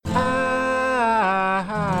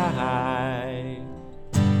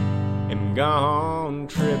Gone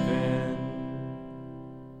trippin'.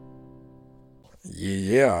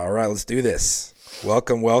 Yeah, all right, let's do this.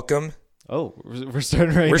 Welcome. Oh, we're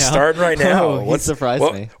starting right now. We're starting right now. Oh, what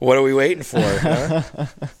surprised me. What are we waiting for? Huh?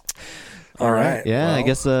 All right. Yeah, well, I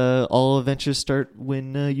guess all adventures start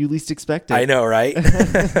when you least expect it. I know, right?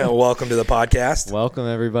 Welcome to the podcast. Welcome,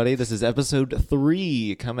 everybody. This is episode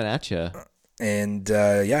 3 coming at you. And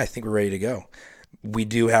I think we're ready to go. We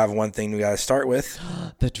do have one thing we got to start with.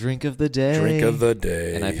 The drink of the day. Drink of the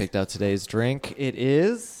day. And I picked out today's drink. It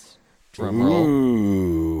is, drum roll.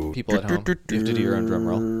 Ooh. People at home, you have to do your own drum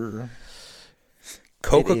roll.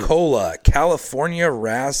 Coca-Cola, California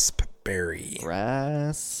Raspberry.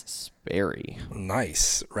 Raspberry.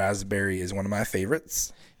 Nice. Raspberry is one of my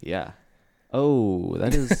favorites. Yeah. Oh,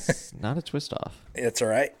 that is not a twist off. It's all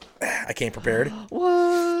right. I came prepared.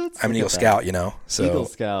 What? I'm an Eagle Scout, you know. So Eagle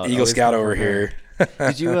Scout. Eagle Scout over here.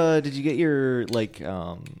 Did you get your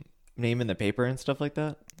name in the paper and stuff like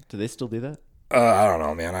that? Do they still do that? I don't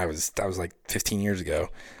know, man. That was like 15 years ago.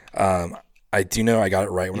 I do know I got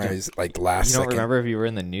it right when I was like last. You don't second. remember if you were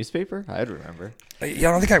in the newspaper? I'd remember.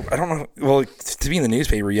 Yeah, I don't know. Well, to be in the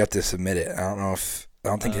newspaper, you have to submit it. I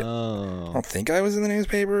don't think I was in the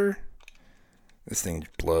newspaper. This thing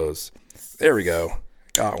blows. There we go.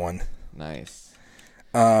 Got one. Nice.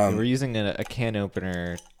 We're using a can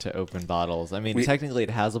opener to open bottles. I mean, technically it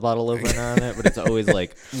has a bottle opener on it, but it's always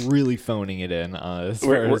like really phoning it in.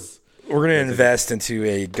 We're going to invest into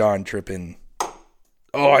a GoneTrippin.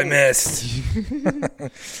 Oh, I missed.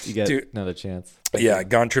 You get another chance. Yeah,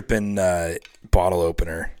 GoneTrippin bottle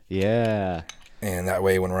opener. Yeah. And that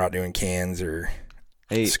way when we're out doing cans or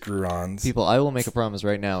screw-ons. People, I will make a promise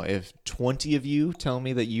right now. If 20 of you tell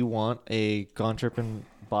me that you want a GoneTrippin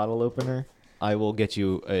bottle opener, I will get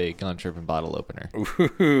you a GoneTrippin bottle opener.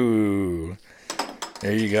 Ooh.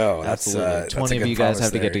 There you go. Absolutely. 20 of you guys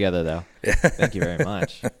have to get together, though. Yeah. Thank you very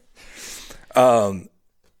much.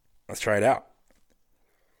 Let's try it out.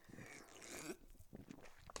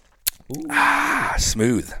 Ooh.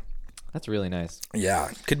 Smooth. That's really nice.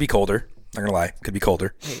 Yeah. Could be colder. Not gonna lie. Could be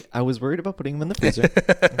colder. Hey, I was worried about putting them in the freezer.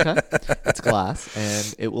 Okay. It's glass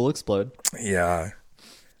and it will explode. Yeah.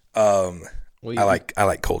 I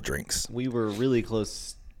like cold drinks. We were really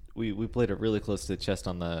close. We played it really close to the chest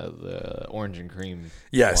on the orange and cream.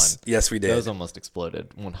 Yes. one. Yes, we did. Those almost exploded.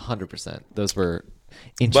 100%. Those were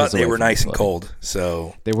inches away. But they were from nice exploding. and cold.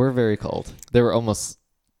 So They were very cold. They were almost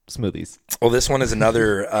smoothies. well, this one is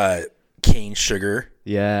another cane sugar.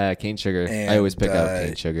 Yeah, cane sugar. And, I always pick out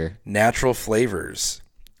cane sugar. Natural flavors.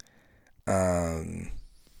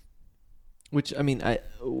 Which, I mean, I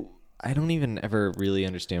don't even ever really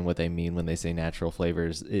understand what they mean when they say natural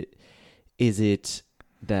flavors. Is it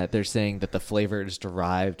that they're saying that the flavor is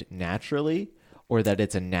derived naturally or that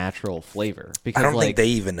it's a natural flavor? Because I don't think they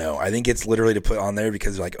even know. I think it's literally to put on there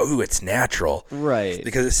because they're like, oh, it's natural. Right.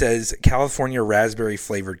 Because it says California raspberry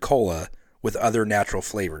flavored cola with other natural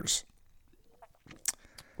flavors.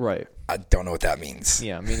 Right. I don't know what that means.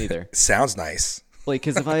 Yeah, me neither. Sounds nice. Like,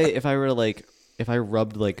 because if I were to if I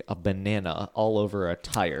rubbed like a banana all over a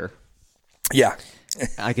tire, Yeah.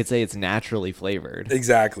 I could say it's naturally flavored.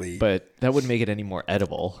 Exactly. But that wouldn't make it any more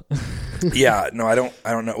edible. Yeah. No, I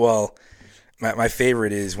don't know. Well, my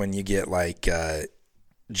favorite is when you get like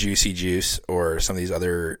Juicy Juice or some of these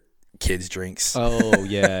other kids drinks. Oh,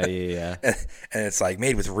 yeah. And it's like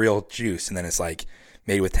made with real juice, and then it's like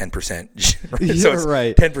made with 10%. You're so it's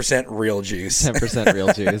right. 10% real juice. 10%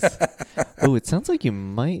 real juice. Oh, it sounds like you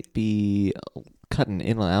might be cutting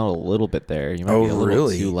in and out a little bit there. You might be a little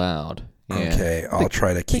really? too loud. Yeah. Okay, I'll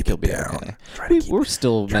try to keep it down. Okay. We're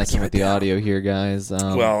still messing with the audio here, guys.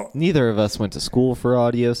 Well, neither of us went to school for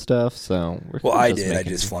audio stuff, so we're I did. I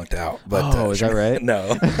just flunked out. But is that right?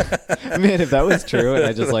 No. Man, if that was true, and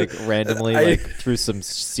I just randomly threw some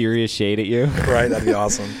serious shade at you, right? That'd be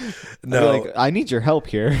awesome. No, I need your help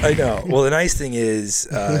here. I know. Well, the nice thing is,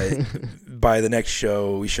 by the next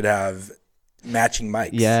show, we should have matching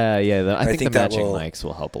mics. Yeah. I think the matching mics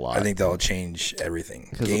will help a lot. I think that'll change everything.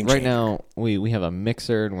 Because right now we have a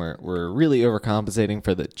mixer, and we're really overcompensating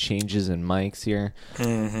for the changes in mics here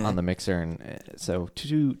on the mixer, and so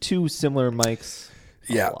two similar mics.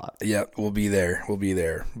 Yeah, we'll be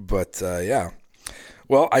there. But yeah.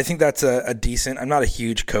 Well, I think that's a decent. I'm not a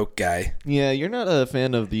huge Coke guy. Yeah, you're not a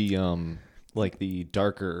fan of the the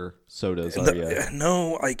darker sodas, are you?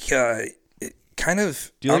 No, kind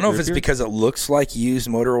of. Do you I don't like know if it's root beer? because it looks like used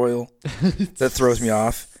motor oil that throws me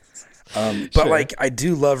off. But Sure. I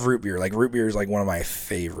do love root beer. Like root beer is like one of my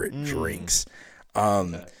favorite drinks.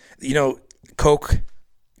 You know,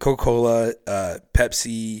 Coca-Cola,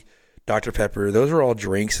 Pepsi, Dr. Pepper. Those are all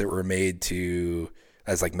drinks that were made to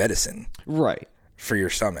as like medicine, right, for your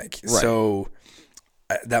stomach. Right. So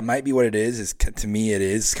that might be what it is. Is to me, it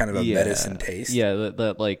is kind of a medicine taste. Yeah,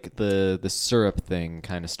 that like the syrup thing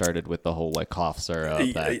kind of started with the whole like cough syrup.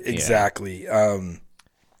 Exactly.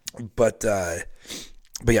 But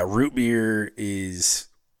yeah, root beer is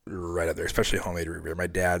right up there, especially homemade root beer. My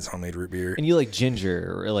dad's homemade root beer. And you like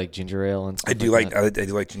ginger or like ginger ale and stuff. I do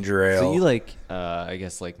like ginger ale. So you like I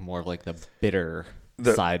guess like more of like the bitter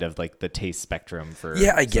side of like the taste spectrum for.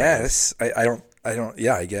 Yeah, I guess. I don't.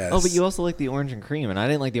 Yeah, I guess. Oh, but you also like the orange and cream, and I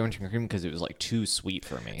didn't like the orange and cream because it was like too sweet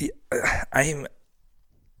for me.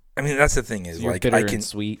 I mean, that's the thing is, You're like, bitter I can. And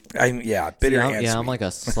sweet. Bitter and sweet. Yeah, I'm like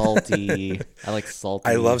a salty. I like salty.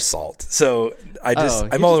 I love salt, so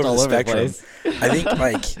I'm all over the spectrum. I think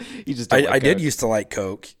like you just don't like I did used to like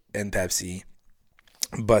Coke and Pepsi,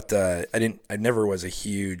 but I never was a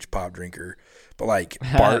huge pop drinker. But like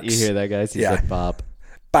Barks, you hear that, guys? He said pop,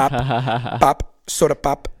 pop, soda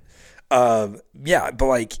pop. Yeah, but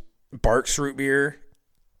like Barks root beer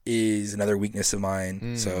is another weakness of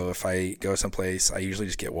mine. So if I go someplace, I usually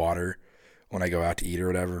just get water when I go out to eat or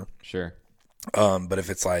whatever. Sure. But if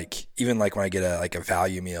it's like, even like when I get a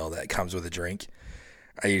value meal that comes with a drink,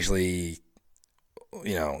 I usually,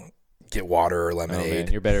 get water or lemonade. Oh,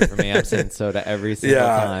 man, you're better for me. I'm saying soda every single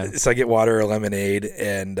time. So I get water or lemonade,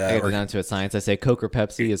 and I go down to a science. I say Coke or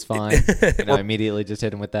Pepsi is fine. I immediately just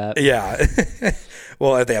hit him with that. Yeah.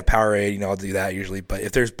 Well, if they have Powerade, I'll do that usually. But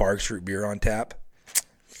if there's Barks root beer on tap.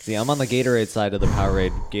 See, I'm on the Gatorade side of the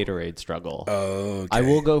Gatorade struggle. Oh, okay. I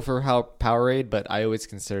will go for Powerade, but I always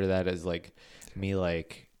consider that as like me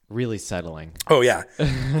like really settling. Oh yeah,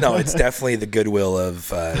 no, it's definitely the goodwill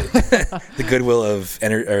of not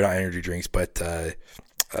energy drinks, but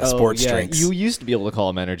sports drinks. You used to be able to call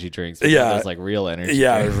them energy drinks. Yeah, there's like real energy.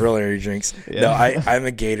 Yeah, drinks. there's real energy drinks. Yeah. No, I'm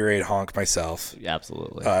a Gatorade honk myself. Yeah,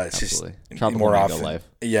 absolutely. It's absolutely. just Tropical more mango often. Life.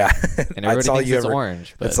 Yeah, and everybody thinks it's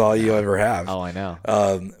orange. But, that's all you ever have. Oh, I know.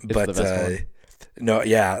 But the best one. No,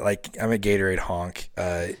 yeah, like I'm a Gatorade honk.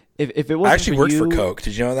 If it wasn't I actually worked for you, Coke.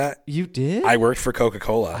 Did you know that? You did? I worked for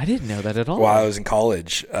Coca-Cola. I didn't know that at all. While I was in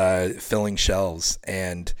college, filling shelves,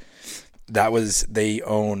 and they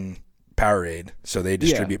own Powerade, so they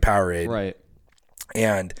distribute Powerade, right?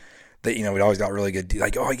 And we always got really good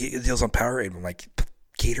like, I get good deals on Powerade. I'm like,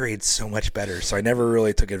 Gatorade's so much better, so I never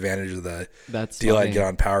really took advantage of the deal I'd get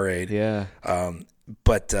on Powerade. Yeah.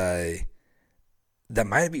 But that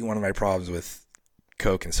might be one of my problems with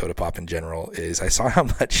Coke and soda pop in general is I saw how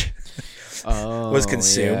much was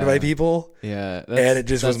consumed by people. Yeah. And it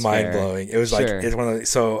just was mind blowing. It was like, it's one of the,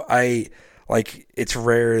 so I like, it's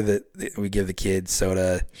rare that we give the kids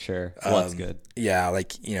soda. Sure. Well, that's good. Yeah.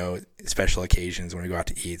 Like, special occasions when we go out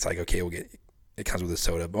to eat, it's like, okay, it comes with a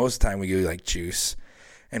soda. But most of the time we do like juice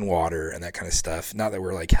and water and that kind of stuff. Not that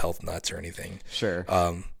we're like health nuts or anything. Sure.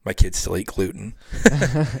 My kids still eat gluten.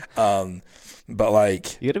 But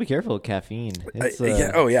like, you got to be careful with caffeine. It's,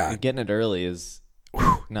 getting it early is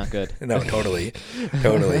not good. No, totally.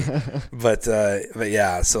 But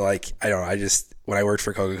yeah, so like, I don't know. I just, when I worked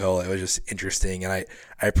for Coca-Cola, it was just interesting. And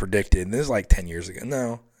I predicted, and this was like 10 years ago.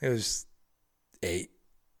 No, it was 8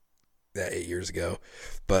 years ago.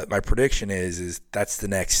 But my prediction is that's the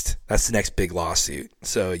next big lawsuit.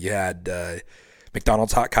 So you had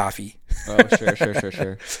McDonald's hot coffee. Oh,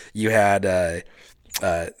 sure. You had the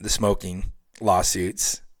smoking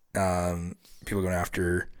lawsuits, people going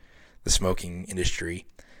after the smoking industry.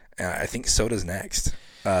 I think soda's next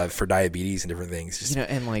for diabetes and different things. Just,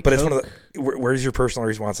 and like, but Coke, it's one of the. Where's your personal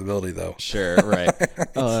responsibility, though? Sure, right.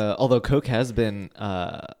 Although Coke has been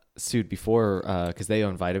sued before because they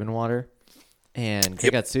own Vitamin Water, and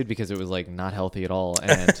they got sued because it was like not healthy at all.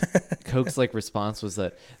 And Coke's like response was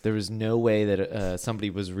that there was no way that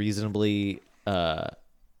somebody was reasonably.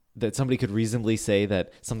 That somebody could reasonably say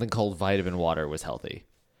that something called vitamin water was healthy.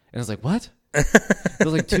 And I was like, what?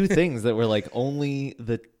 There's like two things that were like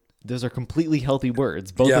those are completely healthy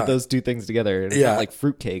words. Both of those two things together. And it's not like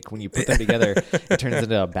fruitcake. When you put them together, it turns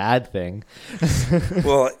into a bad thing.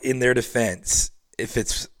 Well, in their defense, if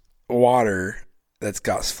it's water that's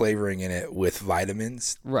got flavoring in it with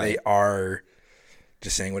vitamins, they are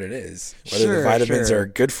just saying what it is, whether the vitamins are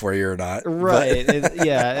good for you or not. Right.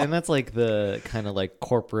 And that's like the kind of like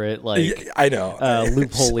corporate, like, I know,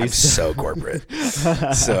 loophole. I'm so corporate.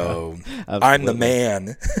 So I'm the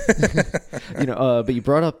man. But you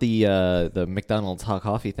brought up the McDonald's hot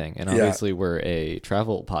coffee thing, and obviously we're a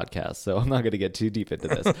travel podcast, so I'm not going to get too deep into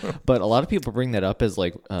this. But a lot of people bring that up as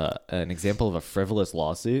like an example of a frivolous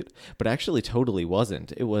lawsuit, but actually totally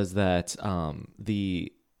wasn't. It was that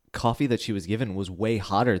the coffee that she was given was way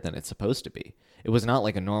hotter than it's supposed to be. It was not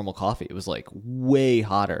like a normal coffee. It was like way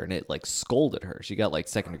hotter, and it like scolded her. She got like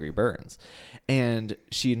second-degree burns. And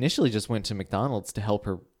she initially just went to McDonald's to help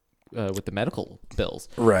her with the medical bills.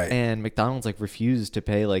 Right. And McDonald's like refused to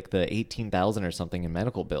pay like the $18,000 or something in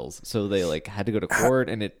medical bills. So they like had to go to court,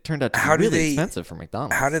 and it turned out to be really expensive for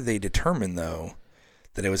McDonald's. How did they determine though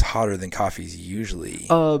that it was hotter than coffees usually?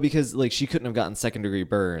 Oh, because like she couldn't have gotten second-degree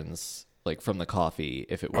burns like from the coffee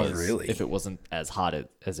if it was if it wasn't as hot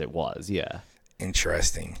as it was. Yeah.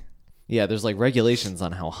 Interesting. Yeah, there's like regulations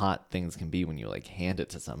on how hot things can be when you like hand it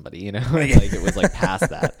to somebody, you know? Like it was like past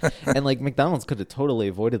that. And like McDonald's could have totally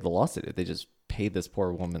avoided the lawsuit if they just paid this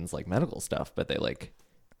poor woman's like medical stuff, but they like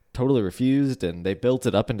totally refused, and they built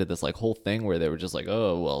it up into this like whole thing where they were just like,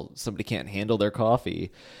 oh, well, somebody can't handle their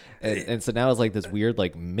coffee. And so now it's like this weird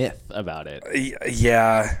like myth about it.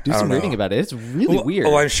 Yeah. Do some reading about it. It's really weird.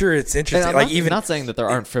 Well, I'm sure it's interesting. And I'm not saying that there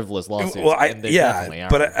aren't frivolous lawsuits. Well, definitely are.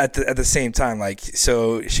 But at the same time, like,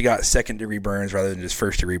 so she got second-degree burns rather than just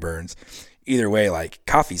first-degree burns. Either way, like,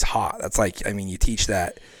 coffee's hot. That's like, I mean, you teach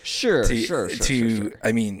that. Sure.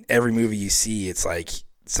 I mean, every movie you see, it's like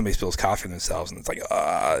somebody spills coffee on themselves, and it's like,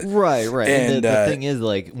 right. And the thing is,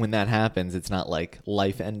 like, when that happens, it's not like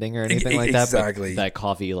life-ending or anything like that. Exactly. But that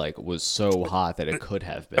coffee like was so hot that it could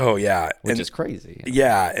have been. Oh yeah, which is crazy.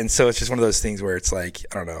 Yeah, and so it's just one of those things where it's like,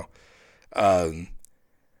 I don't know.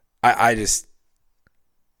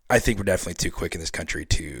 I think we're definitely too quick in this country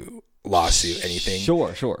to lawsuit anything.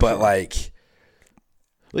 Sure. But like,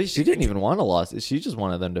 well, she didn't even want a lawsuit. She just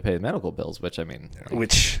wanted them to pay medical bills, which I mean,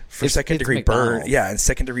 for second-degree burn, and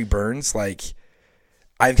second-degree burns, like,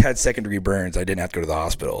 I've had second-degree burns. I didn't have to go to the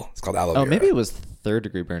hospital. It's called aloe vera. Oh, maybe it was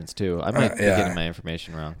third-degree burns too. I might be getting my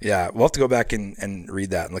information wrong. Yeah, we'll have to go back and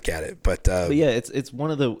read that and look at it. But yeah, it's one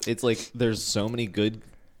of the. It's like there's so many good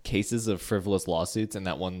cases of frivolous lawsuits, and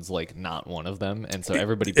that one's like not one of them, and so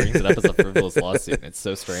everybody brings it up as a frivolous lawsuit, and it's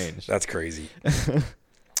so strange. That's crazy.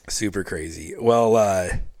 Super crazy. Well,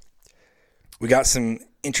 we got some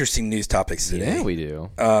interesting news topics today. Yeah, we do.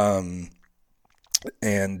 And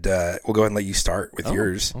we'll go ahead and let you start with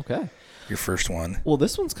yours. Okay. Your first one. Well,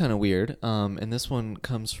 this one's kind of weird. And this one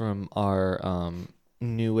comes from our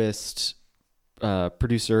newest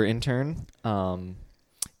producer intern,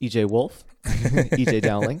 EJ Wolf, EJ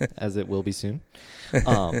Dowling, as it will be soon.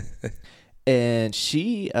 And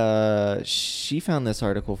she found this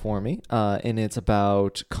article for me, and it's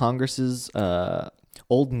about Congress's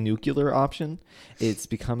old nuclear option. It's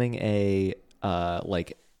becoming a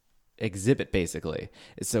like exhibit, basically.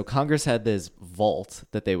 So Congress had this vault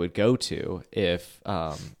that they would go to if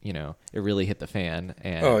it really hit the fan,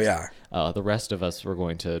 and the rest of us were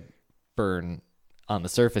going to burn on the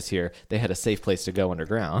surface here. They had a safe place to go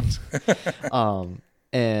underground.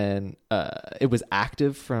 And it was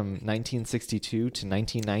active from 1962 to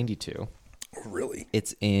 1992. Really?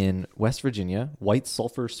 It's in West Virginia, White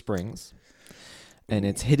Sulphur Springs, and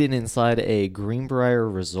it's hidden inside a Greenbrier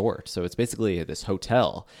resort. So it's basically this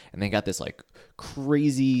hotel, and they got this like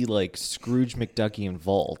crazy like Scrooge McDuckian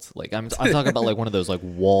vault. Like I'm talking about like one of those like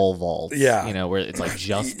wall vaults. Yeah. Where it's like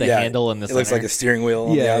just the handle in the center. It looks like a steering wheel.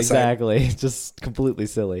 On the outside. Exactly. Just completely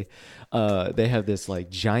silly. They have this like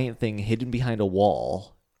giant thing hidden behind a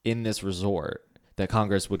wall in this resort that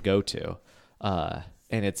Congress would go to.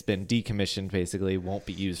 And it's been decommissioned, basically, won't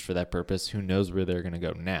be used for that purpose. Who knows where they're going to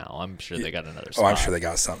go now? I'm sure they got another spot. Oh, I'm sure they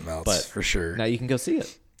got something else, but for sure. Now you can go see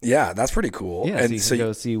it. Yeah, that's pretty cool. Yeah, and so you can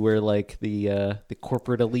go see where like the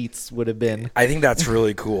corporate elites would have been. I think that's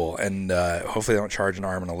really cool, and hopefully they don't charge an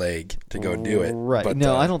arm and a leg to go do it. Right? But,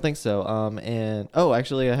 no, I don't think so.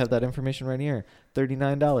 Actually, I have that information right here.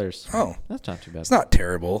 $39. Oh, that's not too bad. It's not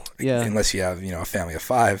terrible. Yeah, unless you have a family of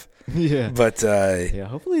 5. Yeah, but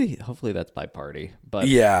hopefully that's by party. But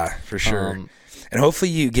yeah, for sure. And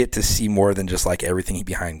hopefully you get to see more than just like everything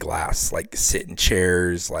behind glass, like sit in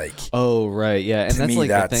chairs, like. Oh right, yeah, and that's like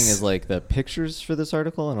the thing is like the pictures for this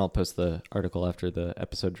article, and I'll post the article after the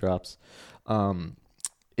episode drops.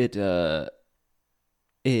 The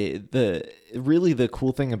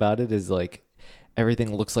cool thing about it is like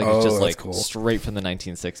everything looks like it's just like cool. Straight from the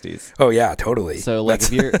 1960s. Oh yeah, totally. So like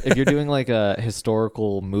if you're doing like a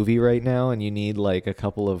historical movie right now and you need like a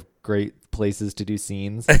couple of great places to do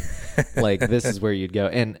scenes, like this is where you'd go.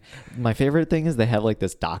 And my favorite thing is they have like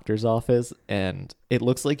this doctor's office, and it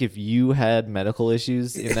looks like if you had medical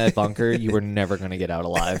issues in that bunker, you were never going to get out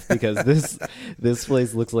alive, because this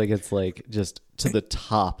place looks like it's like just to the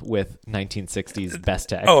top with 1960s best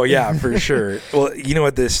tech. Oh yeah, for sure. Well, you know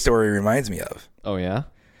what this story reminds me of? Oh yeah?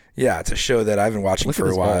 Yeah, it's a show that I've been watching for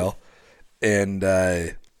a while. And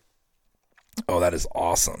that is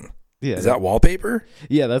awesome. Yeah. Is that wallpaper?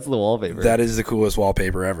 Yeah, that's the wallpaper. That is the coolest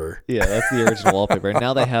wallpaper ever. Yeah, that's the original wallpaper. And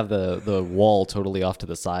now they have the wall totally off to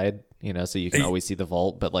the side, so you can always see the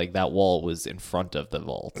vault, but like that wall was in front of the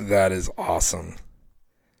vault. That is awesome.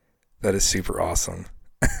 That is super awesome.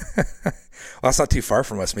 Well, that's not too far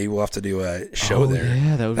from us. Maybe we'll have to do a show there.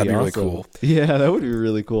 Yeah, that would That'd be really awesome. cool. Yeah, that would be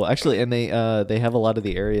really cool. Actually, and they have a lot of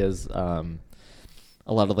the areas,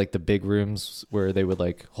 a lot of like the big rooms where they would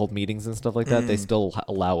like hold meetings and stuff like that. They still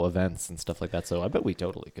allow events and stuff like that. So I bet we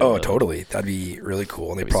totally could. Oh, totally. That'd be really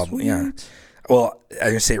cool. And they probably, sweet. yeah. Well, I was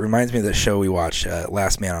going to say, it reminds me of the show we watched,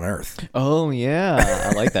 Last Man on Earth. Oh, yeah.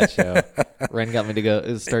 I like that show. Ren got me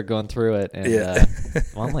to start going through it. And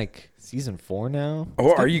I'm on like season 4 now.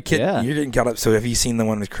 Oh, are you kidding? Yeah. You didn't count up. So have you seen the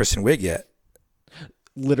one with Kristen Wiig yet?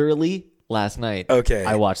 Literally last night. Okay.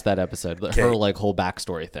 I watched that episode. Okay. Her like whole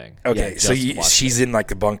backstory thing. Okay. Yeah, So she's in like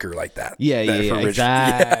the bunker like that. Yeah,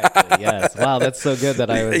 exactly. Yes. Wow, that's so good that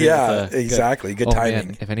I was exactly. Good timing.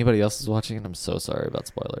 Man, if anybody else is watching it, I'm so sorry about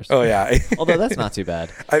spoilers. Oh, yeah. Although that's not too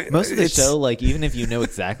bad. Most of the show, like even if you know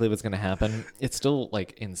exactly what's going to happen, it's still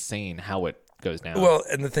like insane how it goes down. Well,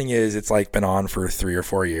 and the thing is, it's like been on for 3 or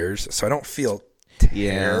 4 years, so I don't feel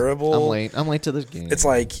terrible. I'm late to this game. It's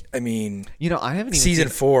like, I mean, I haven't even season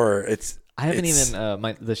 4. I haven't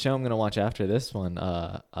even the show I'm going to watch after this one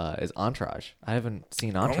is Entourage. I haven't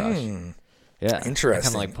seen Entourage. Yeah, interesting. I kind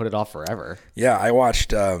of like put it off forever. Yeah, I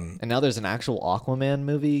watched. And now there's an actual Aquaman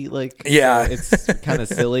movie. Like, yeah, so it's kind of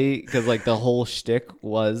silly because like the whole shtick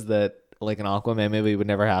was that like an Aquaman movie would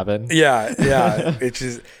never happen. Yeah. It's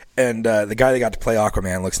just, and the guy that got to play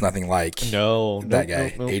Aquaman looks nothing like that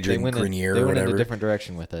guy, Adrian Grenier or whatever. They went in a different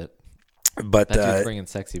direction with it. But that dude's bringing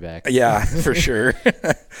sexy back. Yeah, for sure.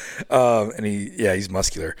 And he's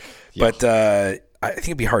muscular. Yeah. But I think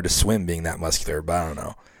it'd be hard to swim being that muscular. But I don't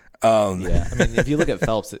know. Yeah, I mean, if you look at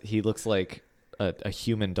Phelps, he looks like a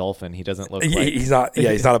human dolphin. He doesn't look like he's not.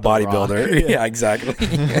 Yeah, he's not a bodybuilder. Yeah, exactly.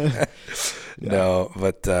 No,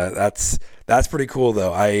 but that's pretty cool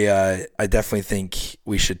though. I definitely think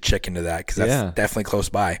we should check into that because that's definitely close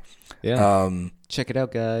by. Yeah. Check it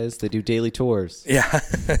out, guys. They do daily tours. Yeah.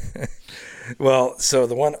 Well, so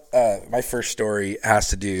the one, my first story has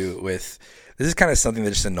to do with, this is kind of something that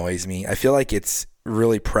just annoys me. I feel like it's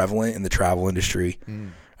really prevalent in the travel industry.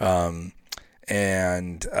 And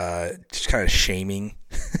just kind of shaming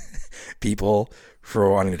people for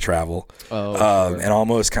wanting to travel. Oh, sure. And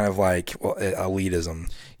almost kind of like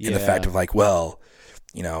elitism in the fact of like, well,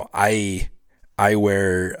 I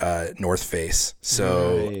wear North Face,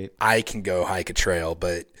 so I can go hike a trail,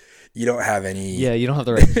 but you don't have any. Yeah, you don't have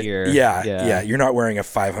the right gear. Yeah. You're not wearing a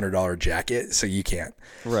 $500 jacket, so you can't.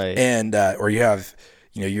 Right. And or you have,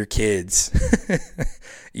 your kids,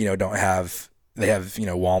 don't have. They have,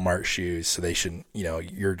 Walmart shoes, so they shouldn't.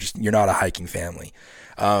 You're not a hiking family.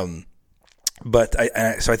 But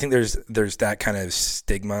so I think there's that kind of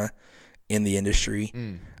stigma in the industry.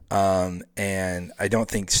 And I don't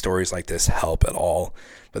think stories like this help at all.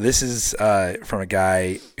 But this is from a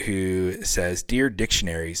guy who says, "Dear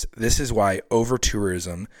dictionaries, this is why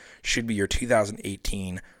over-tourism should be your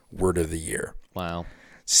 2018 word of the year." Wow.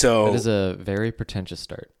 So that is a very pretentious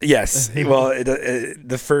start. Yes. Well,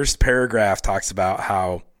 the first paragraph talks about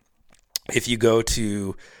how if you go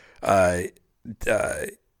to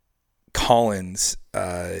Collins,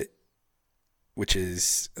 which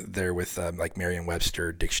is there with like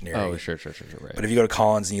Merriam-Webster dictionary. Oh, sure, right. But if you go to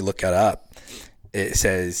Collins and you look it up, it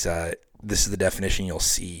says this is the definition you'll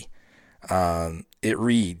see. It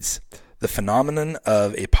reads: the phenomenon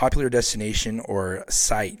of a popular destination or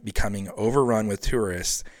site becoming overrun with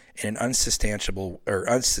tourists in an unsustainable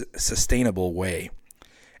way.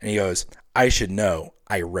 And he goes, "I should know.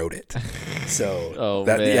 I wrote it." So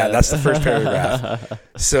that's the first paragraph.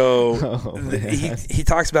 So he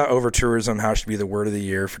talks about over tourism, how it should be the word of the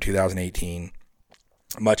year for 2018,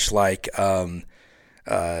 much like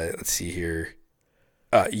let's see here,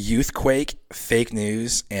 youthquake, fake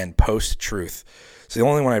news, and post-truth. So the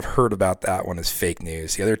only one I've heard about that one is fake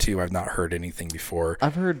news. The other two I've not heard anything before.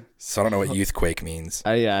 I've heard. So I don't know what youthquake means.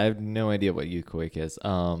 I have no idea what youthquake is.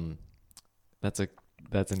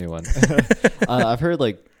 That's a new one. I've heard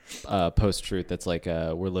like post-truth. That's like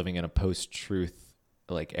we're living in a post-truth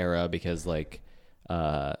like era because like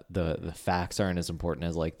the facts aren't as important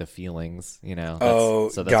as like the feelings. So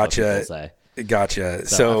that's gotcha. What people say. Gotcha.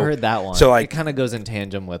 So I've heard that one. So like, it kind of goes in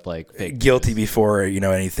tangent with like fake guilty news. Before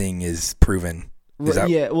anything is proven.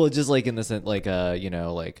 Yeah, well, just like in the sense, like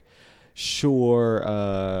like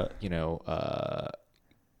sure,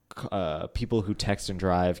 people who text and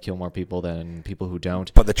drive kill more people than people who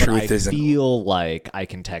don't. But the truth isn't. I feel like I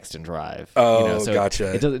can text and drive. Oh, so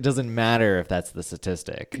gotcha. It doesn't matter if that's the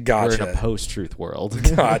statistic. Gotcha. We're in a post-truth world.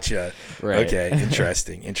 Gotcha. Right. Okay.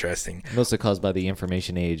 Interesting. Mostly caused by the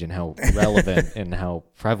information age and how relevant and how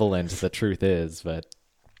prevalent the truth is, but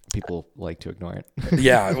people like to ignore it.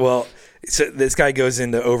 Yeah. Well, so this guy goes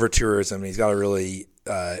into over tourism, and he's got a really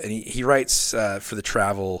and he writes for the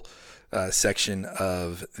travel section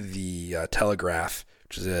of the Telegraph,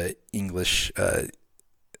 which is a English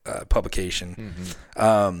publication.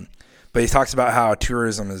 Mm-hmm. But he talks about how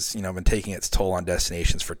tourism has, been taking its toll on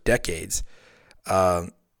destinations for decades,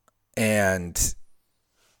 and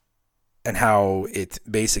how it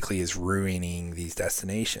basically is ruining these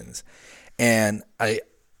destinations. And I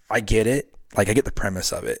get it. Like, I get the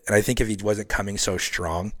premise of it. And I think if he wasn't coming so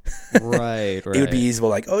strong, right. it would be easy,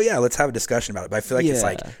 like, oh, yeah, let's have a discussion about it. But I feel like it's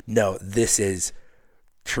like, no, this is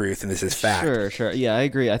truth and this is fact. Sure. Yeah, I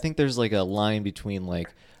agree. I think there's like a line between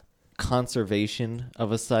like conservation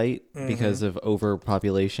of a site because of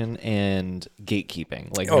overpopulation and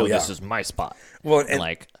gatekeeping. Like, this is my spot. Well, and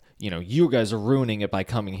like, you guys are ruining it by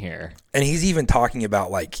coming here. And he's even talking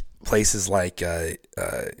about like places like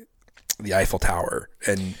the Eiffel Tower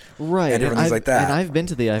and everything like that. And I've been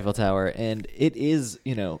to the Eiffel Tower, and it is,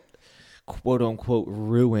 quote unquote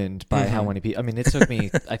ruined by how many people. I mean, it took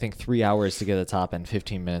me I think 3 hours to get to the top and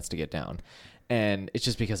 15 minutes to get down. And it's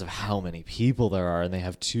just because of how many people there are, and they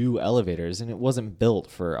have 2 elevators, and it wasn't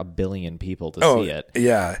built for 1 billion people to see it.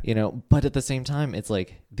 Yeah. But at the same time, it's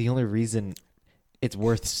like the only reason it's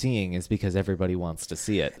worth seeing is because everybody wants to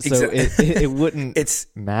see it. So it wouldn't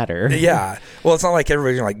matter. Yeah. Well, it's not like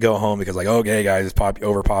everybody's going to like go home because like, okay, guys, it's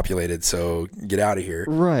overpopulated, so get out of here.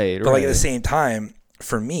 Right. But like at the same time,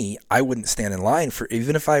 for me, I wouldn't stand in line for,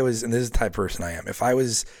 even if I was, and this is the type of person I am, if I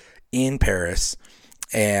was in Paris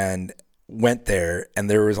and went there and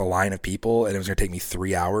there was a line of people and it was going to take me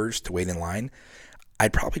 3 hours to wait in line,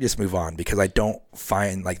 I'd probably just move on, because I don't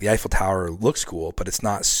find, like, the Eiffel Tower looks cool, but it's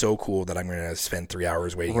not so cool that I'm going to spend 3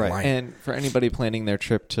 hours waiting in line. And for anybody planning their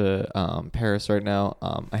trip to Paris right now,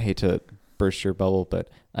 I hate to burst your bubble, but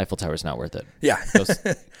Eiffel Tower is not worth it. Yeah.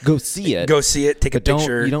 Go see it. Go see it. Take a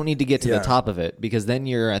picture. You don't need to get to the top of it, because then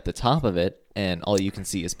you're at the top of it and all you can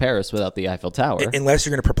see is Paris without the Eiffel Tower. Unless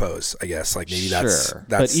you're going to propose, I guess. Like maybe that's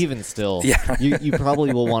but even still, you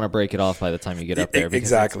probably will want to break it off by the time you get up there.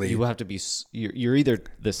 Exactly. You have to be. You're either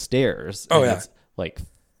the stairs. It's like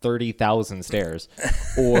 30,000 stairs,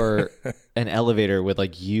 or an elevator with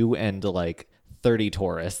like you and like 30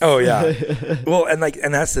 tourists. Oh yeah. Well, and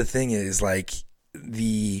that's the thing is like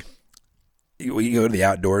you go to the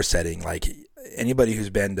outdoor setting, like anybody who's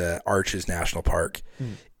been to Arches National Park,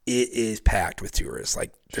 it is packed with tourists.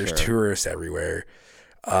 Like there's tourists everywhere.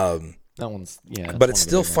 That one's but it's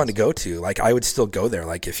still fun to go to. Like I would still go there.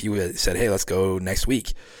 Like if you had said, hey, let's go next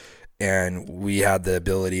week, and we had the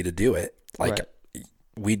ability to do it, like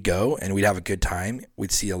we'd go and we'd have a good time.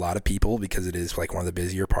 We'd see a lot of people because it is like one of the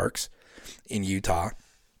busier parks in Utah.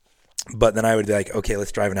 But then I would be like, okay,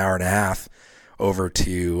 let's drive an hour and a half over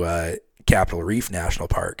to Capitol Reef National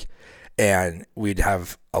Park, and we'd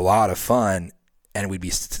have a lot of fun, and we'd be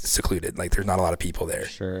secluded. Like there's not a lot of people there.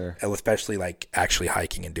 Sure. Especially like actually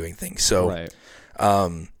hiking and doing things. So,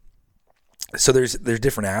 so there's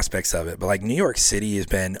different aspects of it, but like New York City has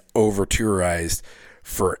been over tourized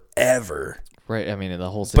forever. Right. I mean, the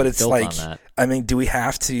whole city is built on that. I mean, do we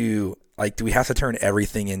have to turn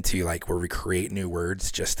everything into like where we create new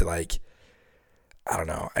words just to like, I don't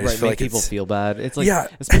know. I just feel make like people feel bad. It's like,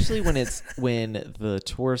 especially when the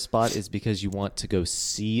tourist spot is because you want to go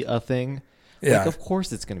see a thing. Yeah. Like, of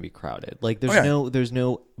course it's going to be crowded. Like there's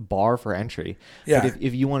no bar for entry. Yeah. But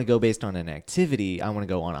if you want to go based on an activity, I want to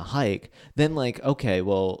go on a hike, then like, okay,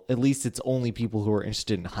 well, at least it's only people who are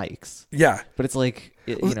interested in hikes. Yeah. But it's like,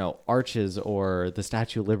 Arches or the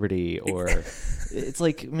Statue of Liberty, or it's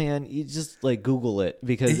like, man, you just like Google it,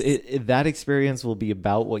 because that experience will be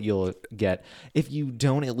about what you'll get if you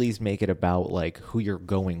don't at least make it about like who you're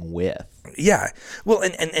going with. Yeah. Well,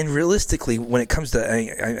 and realistically, when it comes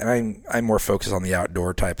to, I'm more focused on the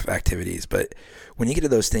outdoor type of activities, but when you get to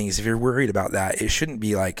those things, if you're worried about that, it shouldn't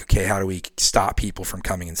be like, okay, how do we stop people from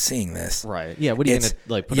coming and seeing this? Right. Yeah. What are you going to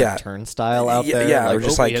like put a turnstile out there? Yeah. Like, or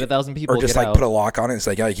just like, 1,000 people, or just like put a lock on it. It's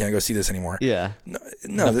like, oh, you can't go see this anymore. Yeah.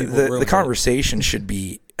 No, the conversation should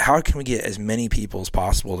be, how can we get as many people as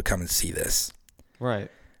possible to come and see this?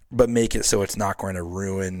 Right. But make it so it's not going to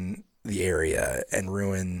ruin the area and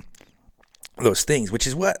ruin those things, which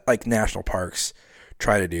is what like national parks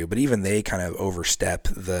try to do. But even they kind of overstep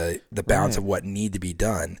the bounds of what need to be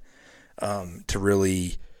done to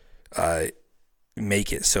really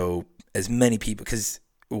make it so as many people, because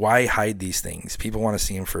why hide these things? People want to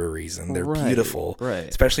see them for a reason. They're beautiful, right?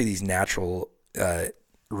 Especially these natural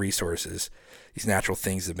resources, these natural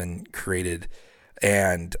things that have been created,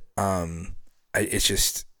 and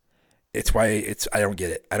it's why I don't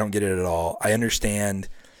get it. I don't get it at all. I understand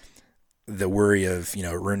the worry of,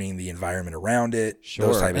 ruining the environment around it. Sure.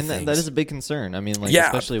 Those type of things. That is a big concern. I mean,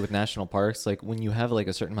 especially with national parks, when you have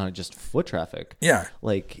a certain amount of just foot traffic. Yeah.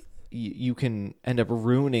 You can end up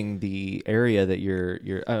ruining the area that you're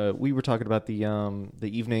we were talking about the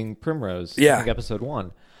evening primrose. Yeah. I think episode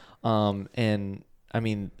 1. And I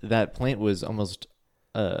mean, that plant was almost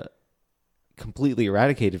completely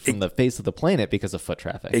eradicated from the face of the planet because of foot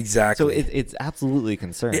traffic. Exactly. So it's absolutely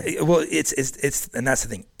concerning. It's and that's the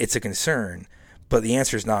thing. It's a concern, but the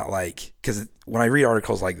answer is not because when I read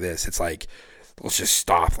articles like this, it's let's just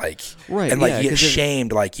stop. Right. And you get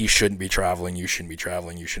shamed. You shouldn't be traveling. You shouldn't be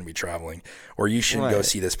traveling. You shouldn't be traveling. Or you shouldn't go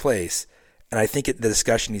see this place. And I think the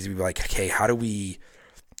discussion needs to be okay, how do we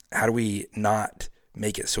not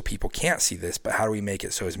make it so people can't see this, but how do we make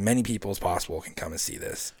it so as many people as possible can come and see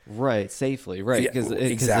this? Right, safely, right? Yeah,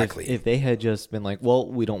 exactly. If they had just been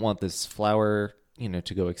we don't want this flower,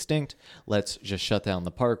 to go extinct, let's just shut down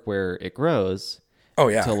the park where it grows. Oh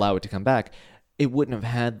yeah. To allow it to come back, it wouldn't have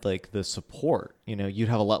had the support. You'd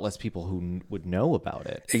have a lot less people who would know about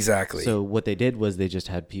it. Exactly. So what they did was they just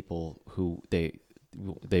had people who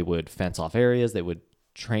they would fence off areas. They would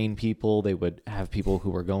train people. They would have people who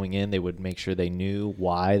were going in. They would make sure they knew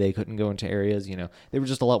why they couldn't go into areas. They were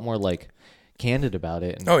just a lot more candid about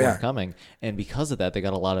it and forthcoming. And because of that, they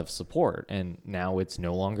got a lot of support. And now it's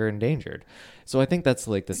no longer endangered. So I think that's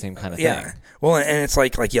the same kind of thing. Yeah. Well, and it's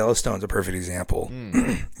like Yellowstone's a perfect example.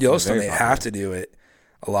 Yellowstone, they have to do it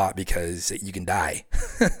a lot because you can die.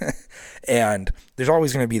 And there's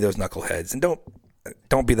always going to be those knuckleheads. And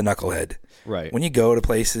don't be the knucklehead. Right. When you go to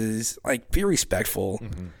places, be respectful.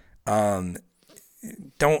 Mm-hmm.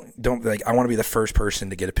 Don't be I want to be the first person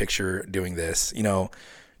to get a picture doing this.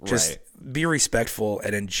 Just be respectful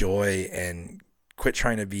and enjoy, and quit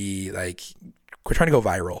trying to be quit trying to go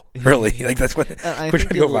viral. Really, that's what. I quit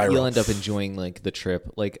think trying to go viral. You'll end up enjoying the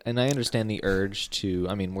trip. And I understand the urge to.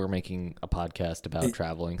 I mean, we're making a podcast about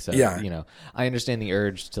traveling, so I understand the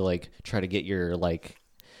urge to try to get your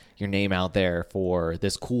name out there for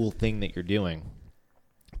this cool thing that you're doing.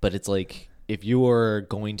 But it's if you're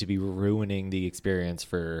going to be ruining the experience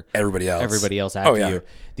for everybody else after you,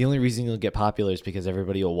 the only reason you'll get popular is because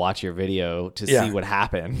everybody will watch your video to see what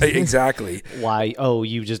happened. Exactly. Why? Oh,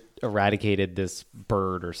 you just eradicated this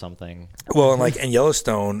bird or something. Well, and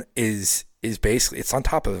Yellowstone is basically, it's on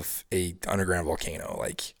top of a underground volcano.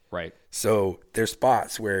 Right. So there's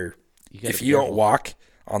spots where if you don't walk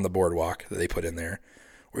on the boardwalk that they put in there,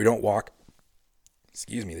 or you don't walk,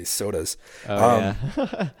 excuse me, these sodas. Yeah.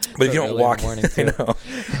 But if you don't walk, if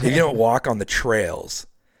you don't walk on the trails,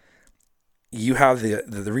 you have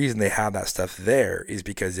the reason they have that stuff there is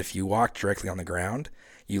because if you walk directly on the ground,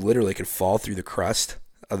 you literally could fall through the crust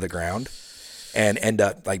of the ground and end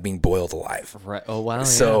up being boiled alive. Right. Oh wow.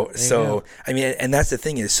 So I mean, and that's the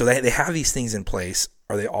thing is, so they have these things in place.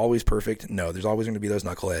 Are they always perfect? No. There's always going to be those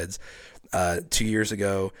knuckleheads. 2 years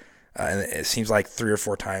ago. And it seems like 3 or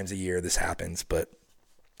 4 times a year this happens. But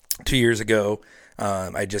 2 years ago,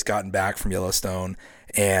 I'd just gotten back from Yellowstone,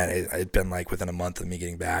 and it had been within a month of me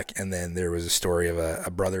getting back. And then there was a story of a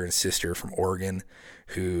brother and sister from Oregon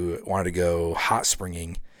who wanted to go hot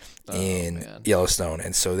springing in Yellowstone.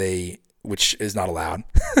 And so which is not allowed.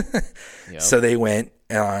 Yep. So they went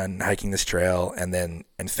on hiking this trail and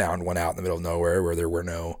found one out in the middle of nowhere where there were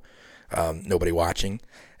nobody watching.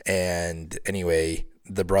 And anyway,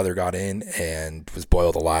 the brother got in and was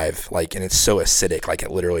boiled alive. And it's so acidic,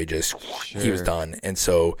 it literally just, he was done. And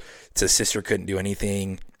so his sister couldn't do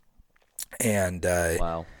anything. And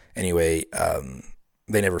anyway,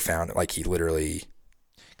 they never found it. He literally,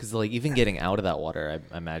 because even getting out of that water,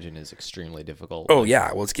 I imagine, is extremely difficult. Oh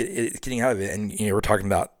yeah, well it's getting out of it, and we're talking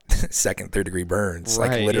about second, third degree burns.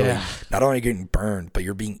 Right, literally, not only getting burned, but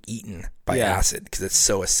you're being eaten by acid because it's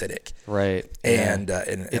so acidic. Right, and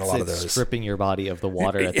in a lot of those, stripping your body of the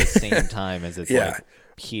water at the same time as it's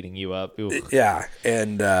heating you up. Ooh. Yeah,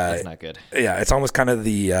 and that's not good. Yeah, it's almost kind of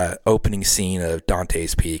the opening scene of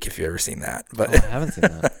Dante's Peak, if you've ever seen that. But I haven't seen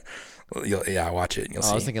that. Watch it and you'll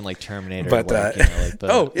see. I was thinking Terminator. But kind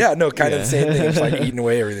of the same thing. It's eating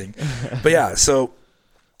away everything. But yeah, so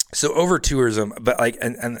over tourism, but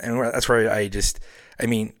and that's where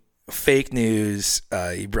fake news.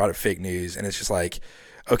 You brought up fake news, and it's just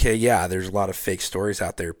okay, yeah, there's a lot of fake stories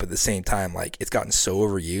out there, but at the same time, like, it's gotten so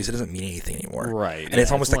overused, it doesn't mean anything anymore. Right. And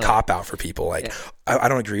it's almost a cop-out for people. Like, I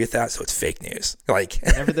don't agree with that, so it's fake news. Like,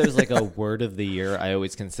 whenever there's like a word of the year, I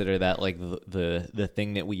always consider that like the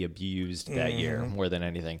thing that we abused that year more than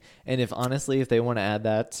anything. And if they want to add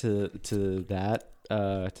that to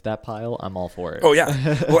that pile, I'm all for it. Oh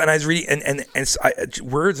yeah. Well, and I was reading, and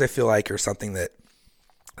words I feel like are something that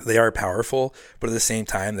they are powerful, but at the same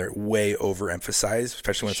time they're way overemphasized,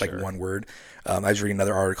 especially when it's like one word. I was reading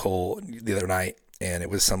another article the other night, and it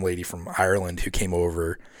was some lady from Ireland who came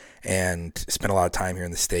over and spent a lot of time here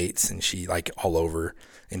in the States, and she like all over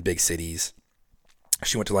in big cities.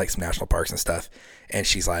 She went to like some national parks and stuff, and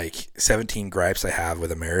she's like, 17 gripes I have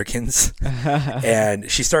with Americans. And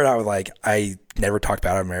she started out with like, I never talk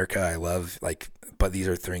about America. I love like, but these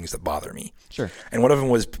are things that bother me. Sure. And one of them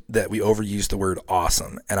was that we overused the word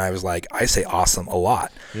awesome. And I was like, I say awesome a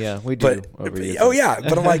lot. Yeah, we do. Oh yeah.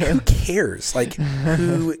 But I'm like, who cares? Like,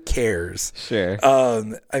 who cares? Sure.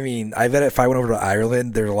 I mean, I bet if I went over to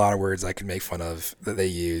Ireland, there's a lot of words I could make fun of that they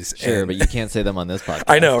use. Sure, but you can't say them on this podcast.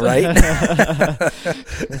 I know, right?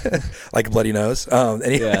 Like bloody nose.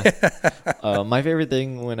 Anyway. Yeah. My favorite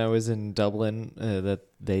thing when I was in Dublin that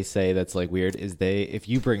they say that's like weird is if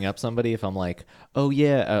you bring up somebody, if I'm like, oh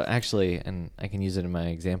yeah, actually, and I can use it in my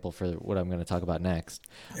example for what I'm going to talk about next.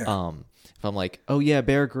 Yeah. If I'm like, oh yeah,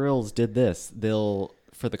 Bear Grylls did this,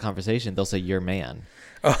 for the conversation, they'll say your man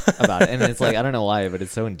about it. And it's like, I don't know why, but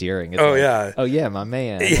it's so endearing. It's yeah. Oh yeah, my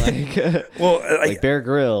man. Like, well, like Bear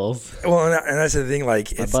Grylls. Well, and that's the thing,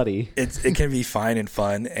 like, my buddy. It can be fine and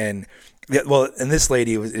fun. And yeah, well, and this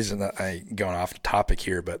lady isn't going off topic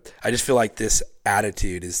here, but I just feel like this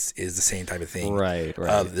attitude is the same type of thing. Right.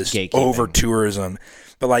 Of this over tourism.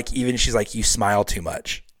 But like, even she's like, you smile too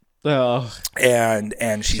much. Oh. And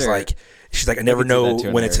she's like, I never know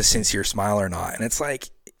when it's a sincere smile or not. And it's like,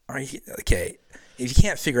 okay, if you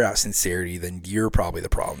can't figure out sincerity, then you're probably the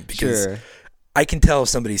problem, because I can tell if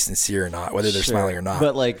somebody's sincere or not, whether they're smiling or not.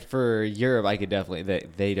 But like for Europe, I could definitely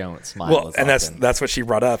they don't smile. Well, and often. that's what she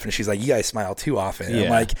brought up, and she's like, "You guys smile too often." Yeah.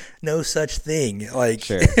 I'm like, "No such thing." Like,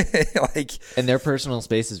 like, and their personal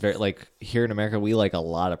space is very like here in America. We like a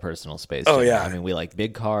lot of personal space. Oh yeah, I mean, we like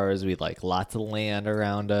big cars. We like lots of land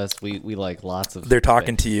around us. We like lots of. They're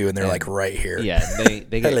talking to you, and they're like right here. Yeah, they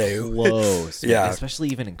get close. Yeah, man, especially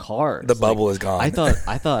even in cars. The bubble is gone. I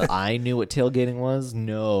thought I knew what tailgating was.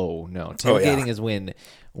 No, tailgating is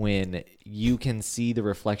when you can see the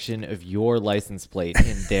reflection of your license plate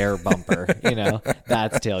in their bumper. You know,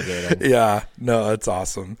 that's tailgating. Yeah, no, that's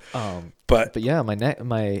awesome. But yeah,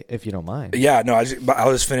 my if you don't mind. Yeah, no,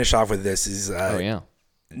 I'll just finish off with this. Is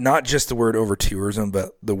not just the word over tourism,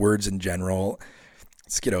 but the words in general.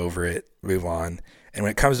 Let's get over it, move on. And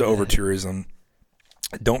when it comes to over tourism,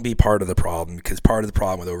 don't be part of the problem, because part of the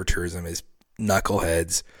problem with over tourism is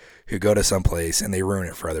knuckleheads who go to some place and they ruin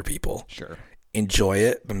it for other people. Sure. Enjoy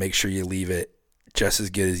it, but make sure you leave it just as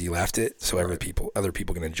good as you left it, so other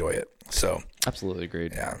people can enjoy it. So absolutely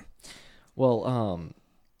agreed. Yeah. Well,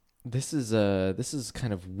 this is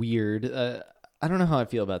kind of weird. I don't know how I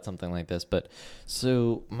feel about something like this, but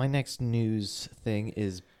so my next news thing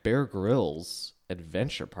is Bear Grylls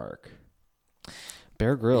Adventure Park.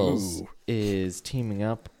 Bear Grylls is teaming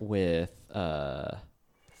up with Does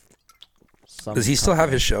he still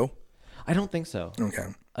have his show? I don't think so. Okay.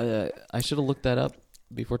 I should have looked that up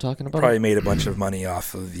before talking about Probably it. Made a bunch of money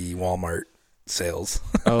off of the Walmart sales.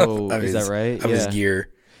 Oh, is that right? Of his gear.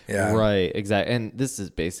 Yeah. Right, exactly. And this is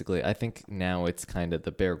basically, I think now it's kind of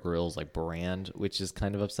the Bear Grylls like brand, which is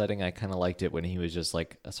kind of upsetting. I kind of liked it when he was just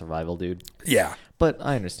like a survival dude. Yeah. But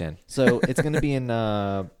I understand. So it's going to be in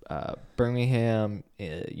Birmingham,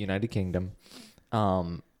 United Kingdom.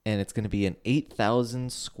 And it's going to be an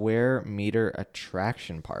 8,000 square meter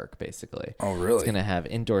attraction park, basically. Oh, really? It's going to have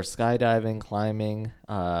indoor skydiving, climbing,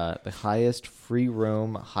 the highest free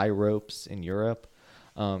roam high ropes in Europe.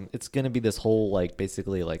 It's going to be this whole, like,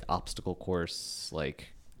 basically, like, obstacle course, like,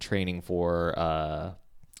 training for,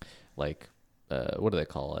 what do they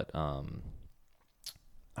call it? Oh,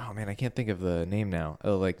 man, I can't think of the name now.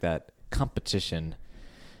 Oh, like that competition,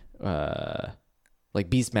 like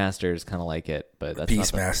Beastmaster is kind of like it, but that's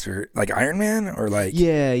Beastmaster, like Iron Man, or like like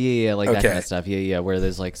that kind of stuff. Yeah, where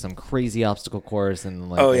there's like some crazy obstacle course and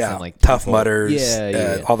like like Tough Mudders,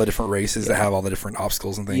 yeah, all the different races that have all the different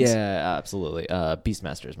obstacles and things. Yeah, absolutely.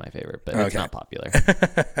 Beastmaster is my favorite, but it's not popular.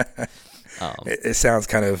 It sounds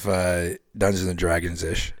kind of Dungeons and Dragons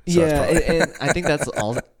ish. So yeah, and I think that's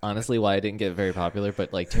honestly why it didn't get very popular.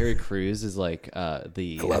 But like Terry Crews is like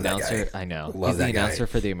the announcer. I know he's the announcer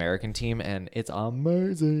for the American team, and it's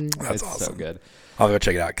amazing. That's it's awesome. So good. I'll go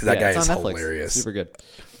check it out because that guy it's is on Netflix. hilarious. Super good.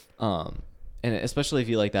 And especially if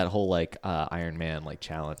you like that whole like Iron Man like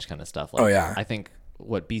challenge kind of stuff. Like, I think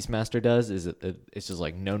what Beastmaster does is it's just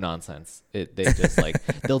like no nonsense. They just like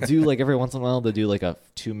they'll do like every once in a while they'll do like a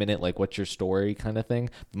 2-minute like what's your story kind of thing.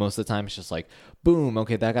 But most of the time it's just like boom,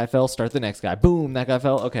 okay, that guy fell, start the next guy. Boom, that guy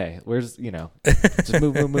fell. Okay, where's just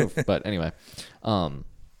move. But anyway,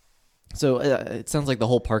 so it sounds like the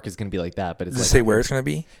whole park is gonna be like that. But it's Does like, it say where it's gonna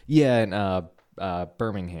be? Yeah, in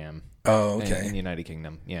Birmingham. Oh, okay. In the United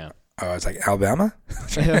Kingdom. Yeah. Oh, it's like Alabama?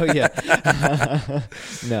 Oh yeah.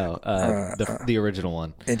 No, the original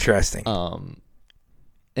one. Interesting.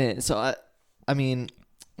 And so I mean,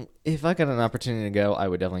 if I got an opportunity to go, I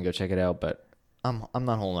would definitely go check it out. But I'm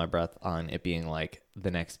not holding my breath on it being like the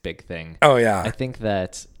next big thing. Oh yeah. I think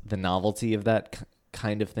that the novelty of that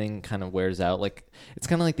kind of thing kind of wears out. Like it's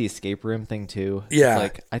kind of like the escape room thing too. Yeah. It's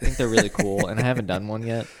like I think they're really cool, and I haven't done one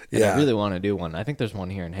yet. And I really want to do one. I think there's one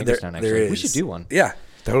here in Hagerstown. Actually, we should do one. Yeah.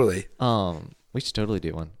 Totally. We should totally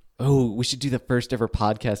do one. Oh, we should do the first ever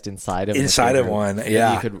podcast inside of one.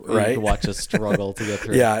 Yeah, you could watch us struggle to get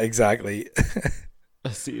through. Yeah, exactly.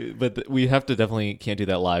 See, but we have to can't do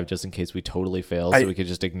that live just in case we totally fail. So we could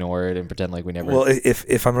just ignore it and pretend like we never. Well,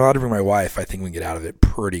 if I'm allowed to bring my wife, I think we can get out of it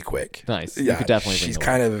pretty quick. Nice. Yeah, you could definitely. She's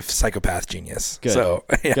kind of psychopath genius. Good. So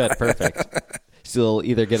yeah. Good. Perfect. She'll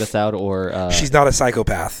either get us out or she's not a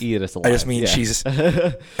psychopath. Eat us alive. I just mean she's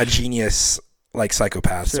a genius. Like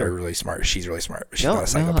psychopaths are really smart. She's really smart. She's not a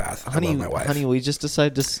psychopath. Honey, I love my wife. Honey, we just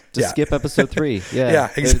decided to skip episode 3. Yeah, yeah,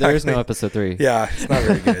 exactly. There is no episode 3. Yeah, it's not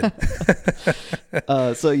very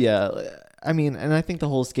good. So yeah, I mean, and I think the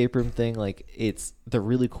whole escape room thing, like, they're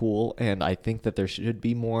really cool, and I think that there should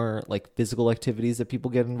be more like physical activities that people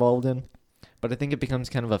get involved in. But I think it becomes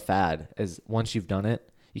kind of a fad, as once you've done it,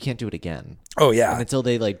 you can't do it again. Oh yeah, and until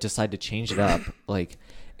they like decide to change it up, like.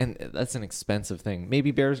 And that's an expensive thing. Maybe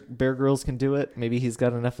Bear Grylls can do it. Maybe he's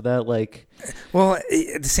got enough of that. Like, well, at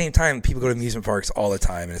the same time, people go to amusement parks all the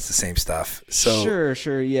time, and it's the same stuff. So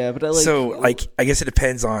sure, yeah. But I guess it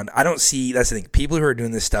depends on. I don't see. That's the thing. People who are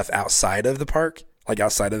doing this stuff outside of the park, like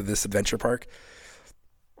outside of this adventure park,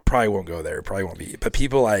 probably won't go there. Probably won't be. But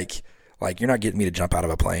people like you're not getting me to jump out of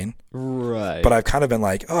a plane, right? But I've kind of been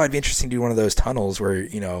like, oh, it'd be interesting to do one of those tunnels where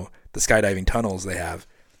the skydiving tunnels they have.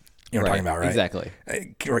 You know what I'm talking about, right? Exactly.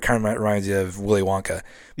 It kind of reminds you of Willy Wonka.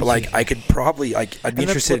 But, I could probably, I'd be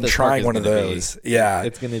interested in trying one of those. Yeah.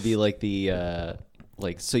 It's going to be like the,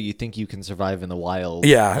 so you think you can survive in the wild.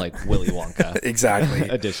 Yeah. Like Willy Wonka. Exactly.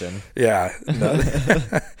 Edition. Yeah. No.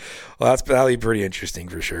 Well, that'll be pretty interesting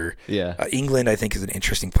for sure. Yeah. England, I think, is an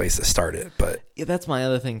interesting place to start it. But yeah, that's my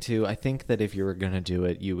other thing, too. I think that if you were going to do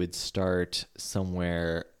it, you would start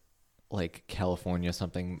somewhere like California,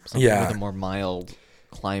 something with a more mild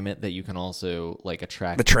climate that you can also like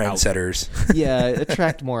attract the trendsetters.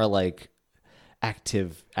 Attract more like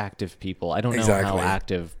active people. I don't know how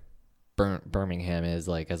active Birmingham is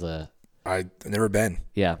like as a. I've never been.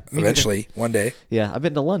 Yeah, eventually one day. Yeah, I've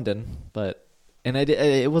been to London, but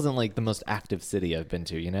it wasn't like the most active city I've been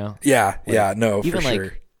to. Yeah, like, no, even for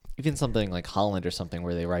sure. Even something like Holland or something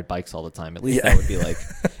where they ride bikes all the time. At least that would be like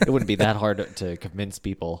it wouldn't be that hard to convince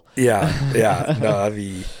people. Yeah. No,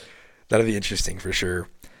 that'd be interesting for sure.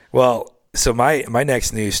 Well, so my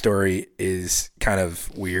next news story is kind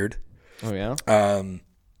of weird. Oh yeah.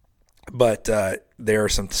 But there are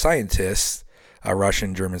some scientists,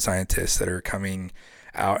 Russian, German scientists, that are coming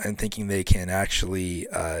out and thinking they can actually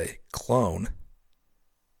clone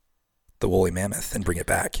the woolly mammoth and bring it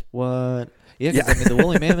back. What? Yeah, because the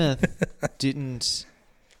woolly mammoth didn't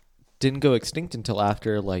go extinct until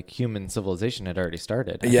after like human civilization had already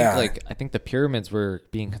started. I think the pyramids were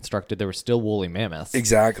being constructed. There were still woolly mammoths.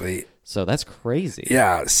 Exactly. So that's crazy.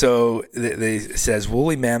 Yeah. So it says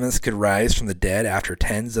woolly mammoths could rise from the dead after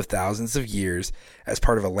tens of thousands of years as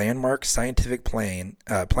part of a landmark scientific plans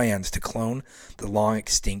to clone the long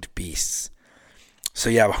extinct beasts. So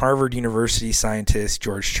you have Harvard University scientist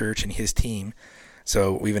George Church and his team.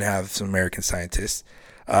 So we even have some American scientists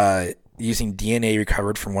using DNA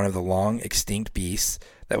recovered from one of the long extinct beasts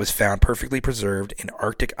that was found perfectly preserved in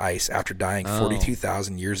Arctic ice after dying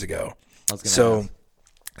 42,000 years ago. So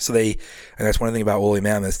they, and that's one thing about woolly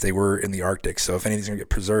mammoths, they were in the Arctic. So if anything's going to get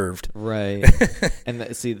preserved. Right.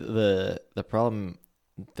 And see, the problem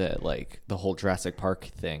that like the whole Jurassic Park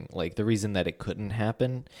thing, like the reason that it couldn't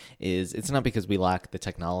happen is it's not because we lack the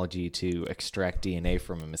technology to extract DNA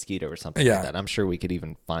from a mosquito or something like that. I'm sure we could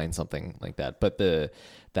even find something like that, but the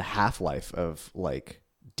half-life of like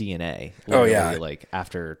DNA, like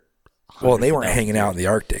after. Well, they weren't hanging out in the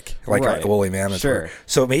Arctic like the woolly mammoths were.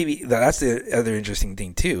 So maybe that's the other interesting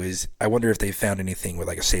thing too is I wonder if they found anything with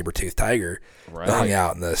like a saber-toothed tiger that hung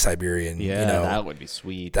out in the Siberian. Yeah, that would be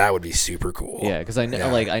sweet. That would be super cool. Yeah, because I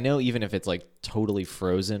know, I know even if it's like totally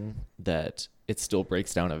frozen, that it still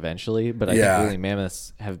breaks down eventually. But I think woolly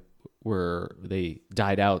mammoths they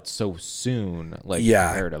died out so soon, like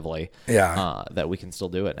comparatively, that we can still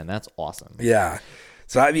do it, and that's awesome. Yeah.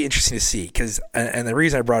 So that'd be interesting to see because, and the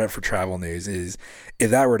reason I brought it for travel news is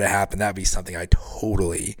if that were to happen, that'd be something I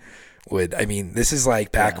totally would. I mean, this is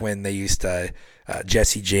like back when they used to,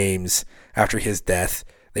 Jesse James, after his death,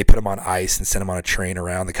 they put him on ice and sent him on a train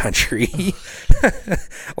around the country.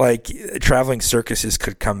 Like traveling circuses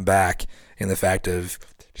could come back in the fact of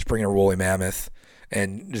just bringing a woolly mammoth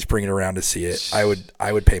and just bringing it around to see it. I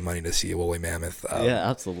would pay money to see a woolly mammoth. Yeah,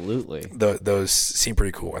 absolutely. Those seem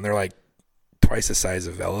pretty cool. And they're like, twice the size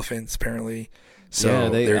of elephants, apparently. So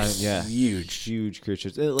they're huge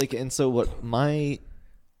creatures. And so what my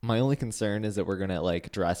only concern is that we're gonna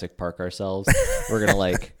like Jurassic Park ourselves. we're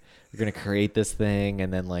gonna create this thing,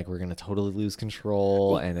 and then like we're gonna totally lose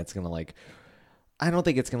control, and it's gonna like I don't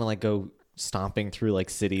think it's gonna like go stomping through like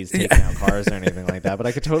cities, taking out cars or anything like that. But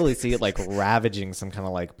I could totally see it like ravaging some kind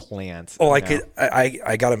of like plant. Oh,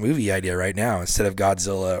 I got a movie idea right now. Instead of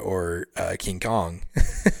Godzilla or King Kong.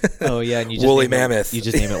 Oh yeah, and you just woolly mammoth. You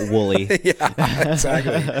just name it Woolly. Yeah,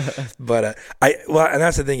 exactly. But and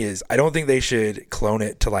that's the thing is, I don't think they should clone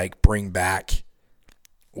it to like bring back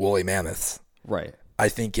woolly mammoths. Right. I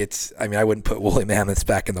think I wouldn't put woolly mammoths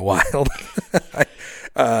back in the wild.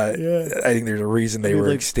 I think there's a reason they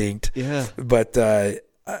were extinct. Yeah. But I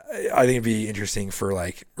think it'd be interesting for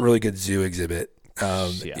like really good zoo exhibit,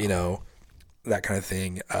 you know, that kind of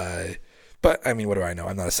thing. But I mean, what do I know?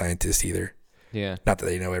 I'm not a scientist either. Yeah. Not that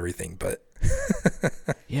they know everything, but.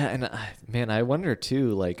 Yeah. And man, I wonder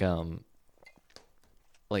too, like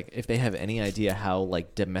if they have any idea how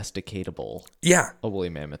like domesticatable a woolly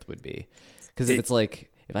mammoth would be. Because if it's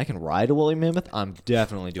like, if I can ride a woolly mammoth, I'm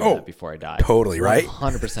definitely doing that before I die. Totally, right?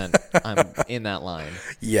 100%. I'm in that line.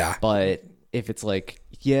 Yeah. But if it's like,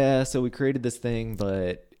 so we created this thing,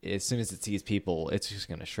 but as soon as it sees people, it's just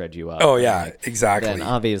going to shred you up. Oh, yeah, exactly. Then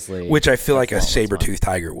obviously. Which I feel like a saber-toothed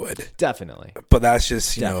tiger would. Definitely. But that's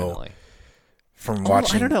just, you know, from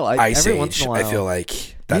watching I don't know. Ice Age, I feel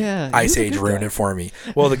like that Ice Age ruined it for me.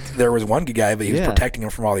 Well, there was one good guy, but he was protecting him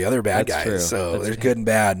from all the other bad guys. True. So there's good and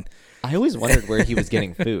bad. I always wondered where he was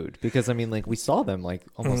getting food because, I mean, like, we saw them, like,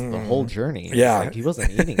 almost the whole journey. Yeah. Like, he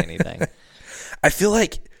wasn't eating anything. I feel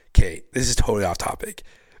like, okay, this is totally off topic,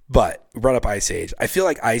 but we brought up Ice Age. I feel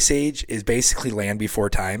like Ice Age is basically Land Before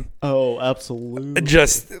Time. Oh, absolutely.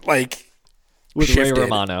 Just, like, with shifted. Ray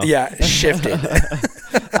Romano. Yeah, shifted.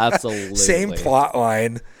 Absolutely. Same plot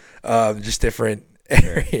line, just different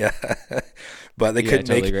area. But they couldn't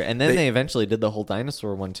make it. And then they eventually did the whole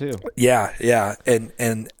dinosaur one too. Yeah, yeah.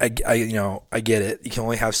 And I you know, I get it. You can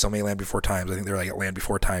only have so many Land Before Times. I think they're like at Land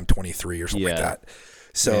Before Time 23 or something like that.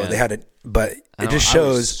 So they had it, but it just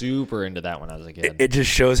shows. I was super into that when I was a kid. It just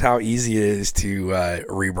shows how easy it is to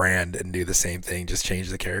rebrand and do the same thing, just change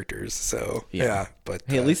the characters. So but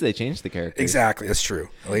hey, at least they changed the characters. Exactly, that's true.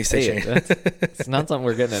 At least they changed. It's not something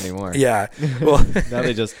we're getting anymore. Yeah, well, now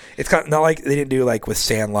they just. It's kind of not like they didn't do like with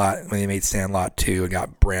Sandlot when they made Sandlot 2 and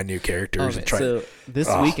got brand new characters. So this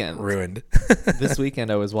weekend ruined. This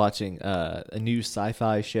weekend I was watching a new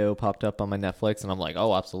sci-fi show popped up on my Netflix, and I'm like,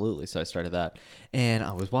 oh, absolutely. So I started that, and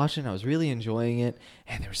I was watching. I was really enjoying it,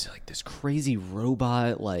 and there was like this crazy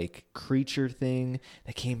robot like creature thing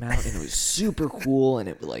that came out, and it was super cool, and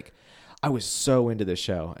it like I was so into the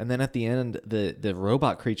show. And then at the end, the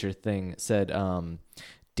robot creature thing said,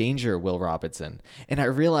 "Danger, Will Robinson," and I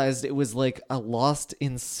realized it was like a Lost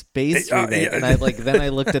in Space remake. And I then I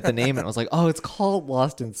looked at the name and I was like, "Oh, it's called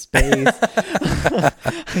Lost in Space."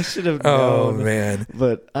 I should have known. Oh man!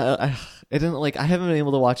 But I didn't like. I haven't been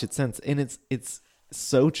able to watch it since, and it's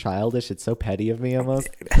so childish. It's so petty of me almost.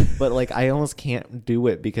 But like, I almost can't do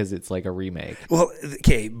it because it's like a remake. Well,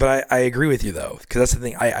 okay, but I agree with you though, because that's the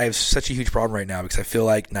thing. I have such a huge problem right now because I feel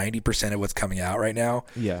like 90% of what's coming out right now,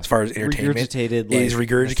 as far as entertainment, is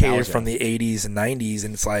regurgitated from the 80s and 90s,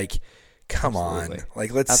 and it's like, come on,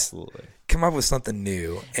 like let's come up with something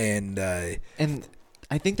new. And I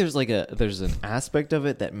think there's an aspect of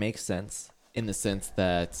it that makes sense in the sense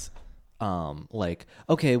that like,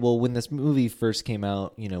 okay, well, when this movie first came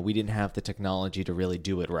out, we didn't have the technology to really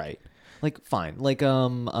do it right. Like, fine. Like,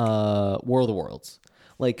 War of the Worlds.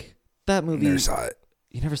 Like, that movie. Never saw it.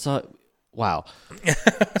 You never saw it? Wow.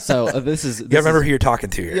 So this is. You remember who you're talking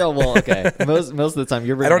to here. Yeah, well, okay. Most of the time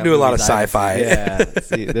you're. I don't do a lot of sci-fi. Yeah.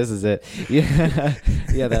 See, this is it. Yeah,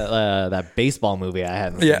 yeah. That baseball movie I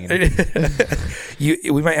hadn't seen.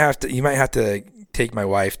 You might have to take my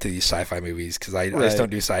wife to these sci-fi movies because I just don't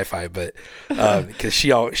do sci-fi, but because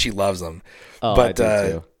she loves them. Oh, but I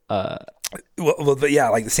do too. But yeah,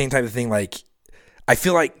 like the same type of thing. Like I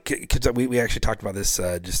feel like because we actually talked about this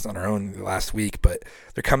just on our own last week, but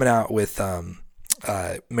they're coming out with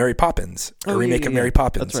Mary Poppins, a remake of Mary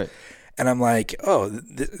Poppins. That's right. And I'm like, oh,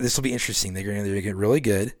 this will be interesting. They're going to get really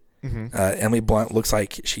good. Mm-hmm. Emily Blunt looks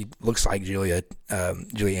like Julia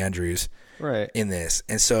Andrews. Right. In this,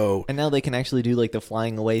 and now they can actually do like the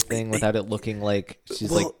flying away thing without it looking like she's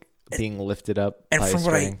like being lifted up. And by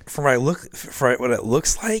from what it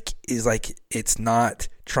looks like is like it's not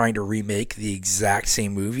trying to remake the exact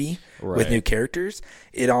same movie with new characters.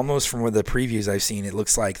 It almost, from what the previews I've seen, it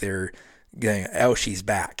looks like they're going, oh, she's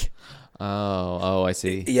back. Oh, I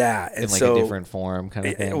see. Yeah, and in like so, a different form kind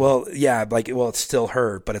of thing. Well, yeah, it's still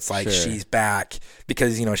her, but it's like she's back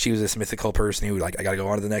because she was this mythical person who like I got to go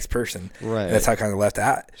on to the next person. Right. And that's how I kind of left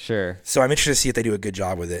at. Sure. So I'm interested to see if they do a good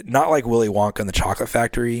job with it. Not like Willy Wonka and the Chocolate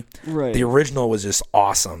Factory. Right. The original was just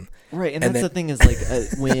awesome. Right, and that's the thing is like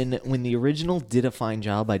when the original did a fine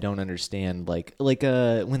job, I don't understand like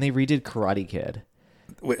when they redid Karate Kid.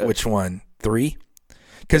 Which one? 3?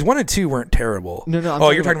 Because 1 and 2 weren't terrible. No.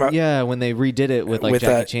 You're talking about when they redid it with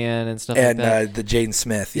Jackie Chan and stuff like that. And the Jaden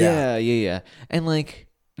Smith. Yeah. And like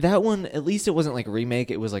that one, at least it wasn't like a remake.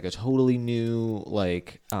 It was like a totally new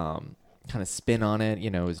like kind of spin on it.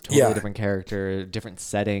 It was a totally different character, different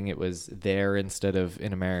setting. It was there instead of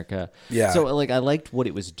in America. Yeah. So like I liked what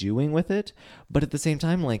it was doing with it, but at the same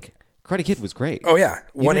time, like Karate Kid was great. Oh yeah,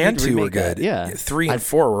 1 and 2 were good. Yeah. 3 and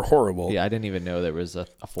 4 were horrible. Yeah, I didn't even know there was a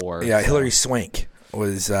 4. Yeah, so. Hilary Swank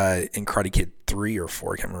was in Karate Kid 3 or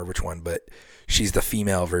 4. I can't remember which one, but she's the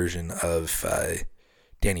female version of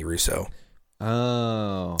Danny Russo.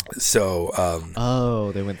 Oh. So.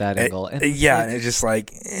 They went that angle. And it's just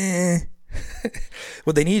like,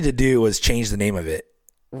 what they needed to do was change the name of it.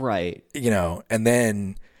 Right. And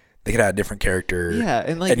then they could have a different character. Yeah,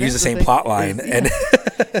 and use the same plot line. And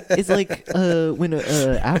it's like when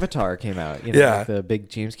Avatar came out, like the big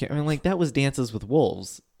James Cameron, like that was Dances with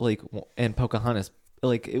Wolves, like, and Pocahontas.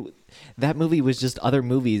 Like that movie was just other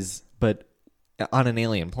movies, but on an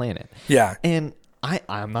alien planet. Yeah. And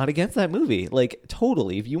I'm not against that movie. Like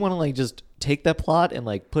totally. If you want to like just take that plot and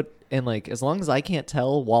like as long as I can't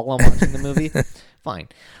tell while I'm watching the movie, fine.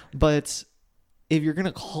 But if you're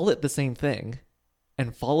gonna call it the same thing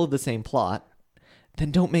and follow the same plot, then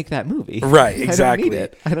don't make that movie. Right, exactly.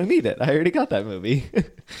 I don't need it. I already got that movie.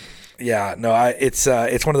 Yeah, no, it's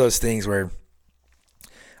one of those things where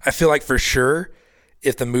I feel like for sure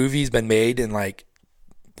if the movie's been made in like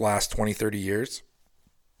the last 20, 30 years.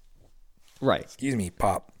 Right. Excuse me,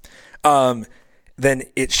 Pop. Then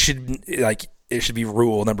it should be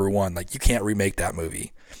rule number 1. Like you can't remake that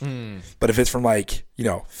movie. But if it's from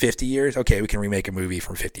 50 years, okay, we can remake a movie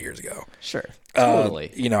from 50 years ago. Sure.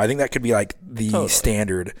 Totally. I think that could be like the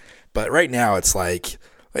standard. But right now it's like,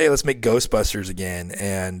 hey, let's make Ghostbusters again.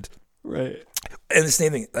 And the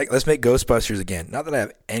same thing, like let's make Ghostbusters again. Not that I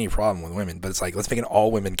have any problem with women, but it's like, let's make an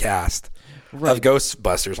all women cast of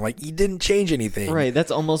Ghostbusters. I'm like, you didn't change anything. Right.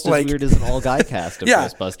 That's almost as weird as an all guy cast of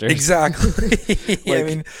Ghostbusters. Exactly. I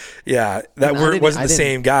mean, that wasn't the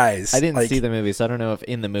same guys. I didn't see the movie, so I don't know if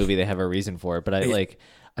in the movie they have a reason for it, but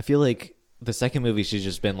I feel like the second movie should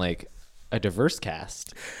just been like a diverse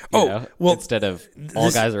cast. Instead of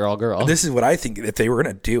all guys or all girls. This is what I think. If they were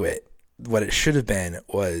going to do it, what it should have been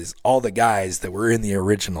was all the guys that were in the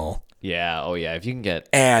original. Yeah. Oh yeah. If you can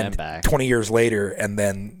get them back 20 years later, and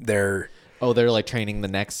then they're like training the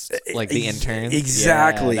next, like the interns.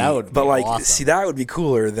 Exactly. Yeah, that would be awesome. See, that would be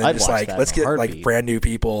cooler than I'd just like let's get heartbeat. brand new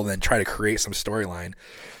people and then try to create some storyline.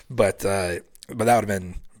 But that would have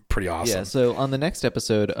been pretty awesome. Yeah. So on the next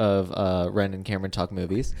episode of Ren and Cameron Talk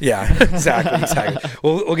Movies. Yeah. Exactly.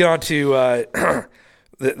 We'll get on to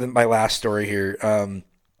my last story here.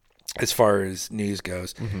 As far as news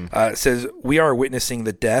goes, it says we are witnessing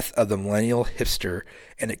the death of the millennial hipster,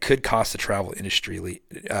 and it could cost the travel industry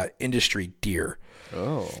dear.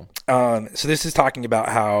 Oh, so this is talking about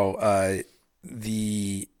how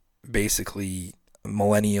the basically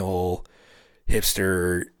millennial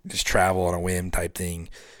hipster just travel on a whim type thing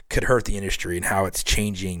could hurt the industry, and how it's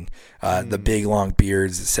changing. The big long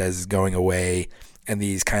beards, it says, is going away. and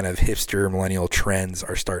these kind of hipster millennial trends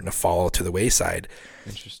are starting to fall to the wayside.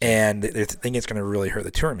 Interesting. And they think it's going to really hurt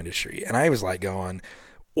the tourism industry. And I was like going,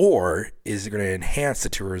 or is it going to enhance the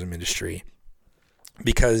tourism industry?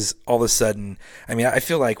 Because all of a sudden, I mean, I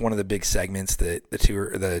feel like one of the big segments that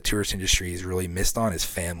the tourist industry is really missed on is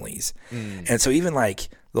families. And so even like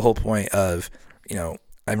the whole point of, you know,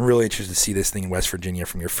 I'm really interested to see this thing in West Virginia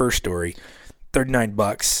from your first story.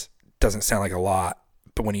 $39 doesn't sound like a lot,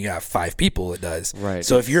 but when you have 5 people, it does. Right.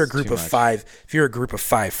 So if you're a group of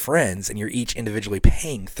 5, friends and you're each individually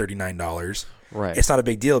paying $39, right, it's not a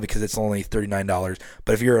big deal because it's only $39.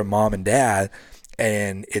 But if you're a mom and dad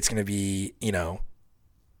and it's going to be, you know,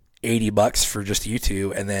 $80 for just you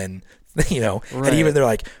two, and then, you know, right, and even they're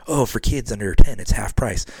like, oh, for kids under 10, it's half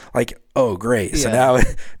price. Like, oh, great. So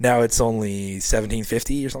now it's only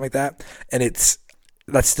 $17.50 or something like that, and that's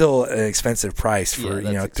still an expensive price for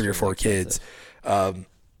 3 or 4 kids. And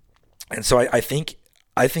so I think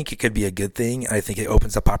it could be a good thing. I think it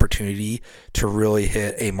opens up opportunity to really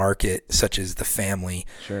hit a market such as the family,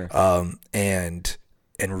 sure, and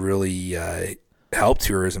really help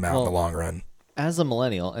tourism out in the long run. As a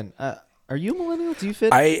millennial, and are you a millennial? Do you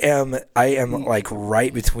fit? I am like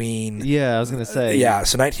right between. Yeah, I was gonna say. Yeah,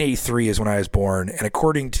 so 1983 is when I was born, and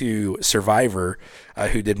according to Survivor,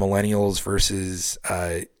 who did millennials versus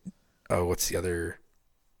what's the other,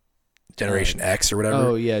 Generation X or whatever.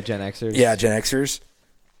 Oh yeah, Gen Xers. Yeah, Gen Xers.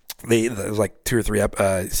 It was like 2 or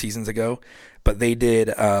 3 seasons ago, but they did.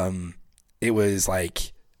 It was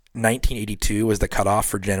like 1982 was the cutoff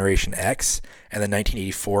for Generation X, and then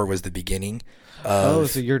 1984 was the beginning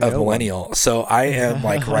of millennial. One. So I am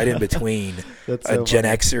like right in between a Gen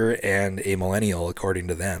Xer and a millennial, according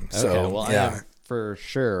to them. Okay, so well, yeah, I am for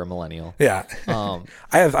sure a millennial. Yeah,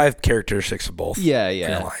 I have characteristics of both.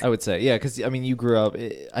 Yeah, I would say because I mean you grew up.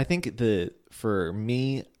 I think for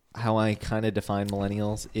me, how I kind of define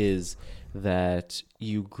millennials is that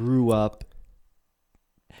you grew up.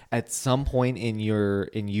 At some point in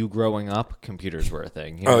you growing up, computers were a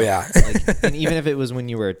thing. You know? Oh yeah, like, and even if it was when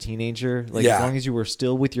you were a teenager, like as long as you were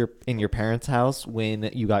still in your parents' house when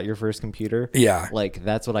you got your first computer, like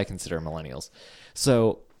that's what I consider millennials.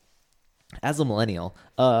 So, as a millennial,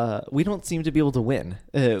 we don't seem to be able to win.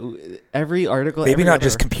 Every article, maybe not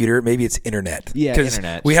just computer, maybe it's internet. Yeah,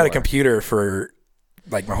 internet. We had a computer for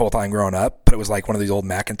like my whole time growing up, but it was like one of these old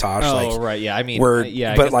Macintosh. Oh, right. Yeah. I mean, but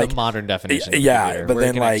guess like the modern definition. Yeah. But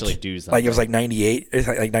then like it was like 98, it's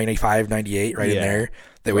like 95, 98 right in there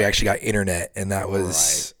that we actually got internet. And that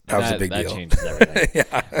was, was a big deal. That changes everything.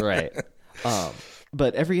 Right.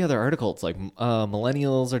 But every other article, it's like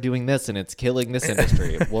millennials are doing this and it's killing this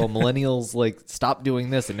industry. Well, millennials like stop doing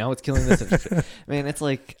this and now it's killing this industry. Man, it's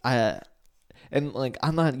like, and like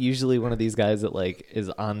I'm not usually one of these guys that like is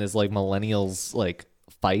on this like millennials like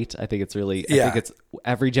fight. I think it's really I think it's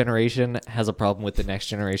every generation has a problem with the next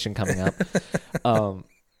generation coming up.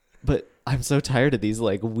 But I'm so tired of these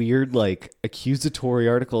like weird like accusatory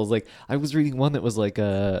articles. Like I was reading one that was like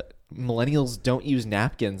millennials don't use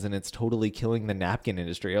napkins and it's totally killing the napkin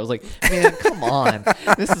industry. I was like, man, come on.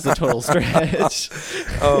 This is a total stretch.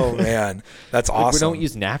 Oh man, that's awesome. Like, we don't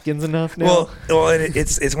use napkins enough now. Well, and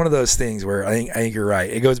it's one of those things where I think you're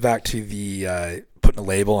right. It goes back to the putting a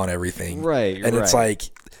label on everything, right? And it's like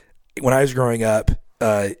when I was growing up,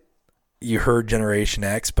 you heard Generation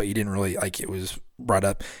X, but you didn't really like it was brought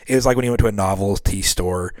up. It was like when you went to a novelty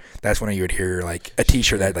store, that's when you would hear like a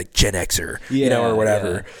t-shirt that had like Gen Xer, or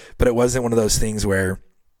whatever. Yeah. But it wasn't one of those things where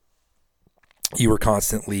you were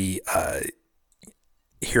constantly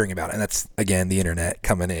hearing about it. And that's, again, the internet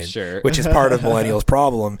coming in, which is part of millennials'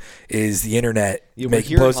 problem is the internet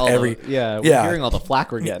blows every... We're hearing all the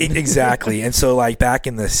flack we're getting. Exactly. And so like back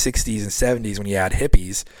in the 60s and 70s when you had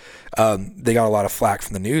hippies, they got a lot of flack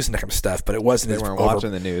from the news and that kind of stuff, but it wasn't. They weren't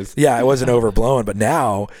watching the news. Yeah, it wasn't overblown. But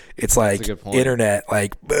now it's like internet,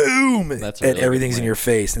 like boom, and everything's in your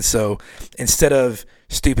face. And so instead of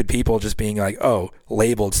stupid people just being like, oh,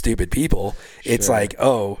 labeled stupid people, it's like,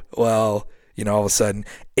 oh, well, all of a sudden.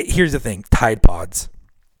 Here's the thing: Tide Pods.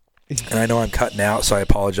 And I know I'm cutting out, so I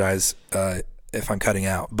apologize if I'm cutting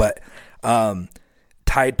out. But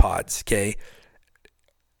Tide Pods, okay.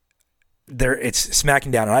 It's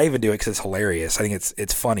smacking down, and I even do it because it's hilarious. I think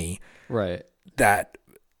it's funny, right? That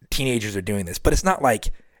teenagers are doing this, but it's not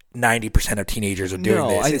like 90% of teenagers are doing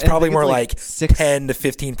this. It's probably more like 10 to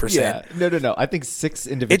 15%. Yeah, no. I think 6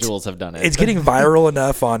 individuals have done it. It's getting viral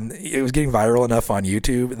enough on. It was getting viral enough on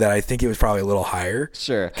YouTube that I think it was probably a little higher.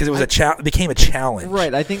 Sure, because it was it became a challenge.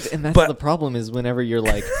 Right. I think, and that's the problem is whenever you're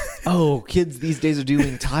like, oh, kids these days are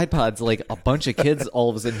doing Tide Pods. Like a bunch of kids all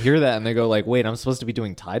of a sudden hear that and they go like, wait, I'm supposed to be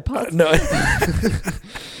doing Tide Pods? No.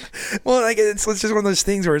 Well, like it's just one of those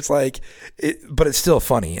things where it's like, but it's still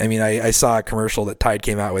funny. I mean, I saw a commercial that Tide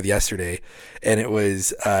came out with yesterday, and it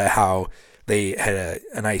was how they had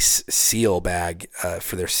a nice seal bag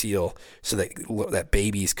for their seal so that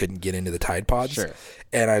babies couldn't get into the Tide Pods. Sure.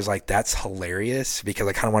 And I was like, that's hilarious, because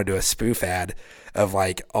I kind of want to do a spoof ad of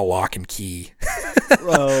like a lock and key,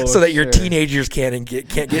 so that your teenagers can't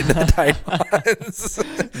get into the Tide Pods.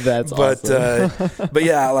 That's awesome. But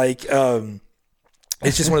yeah, like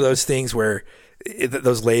it's just one of those things where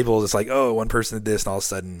those labels, it's like, oh, one person did this, and all of a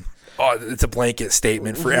sudden, oh, it's a blanket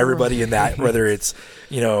statement for everybody in that, whether it's,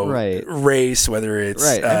 Right. race, whether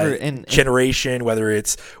it's generation, whether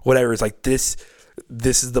it's whatever. It's like this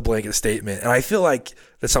is the blanket statement, and I feel like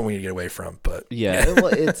that's something we need to get away from. But well,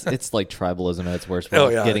 it's like tribalism at its worst.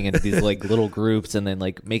 We're getting into these like little groups and then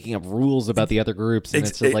like making up rules about the other groups, and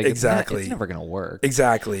it's just like it's never gonna work.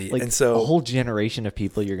 Exactly. Like, and so a whole generation of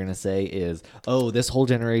people you're gonna say is, oh, this whole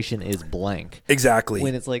generation is blank. Exactly.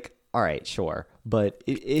 When it's like, all right, sure. But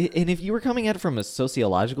and if you were coming at it from a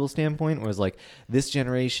sociological standpoint, where it's like, this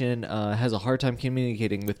generation has a hard time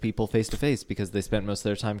communicating with people face to face because they spent most of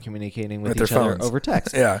their time communicating with each other over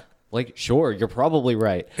text. Yeah. Like, sure, you're probably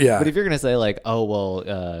right. Yeah. But if you're going to say, like, oh,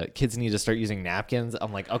 well, kids need to start using napkins,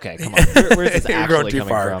 I'm like, okay, come on. Where's this actually coming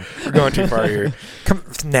from? We're going too far here.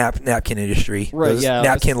 Napkin industry. Right, Those yeah.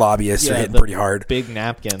 napkin lobbyists are hitting pretty hard. Big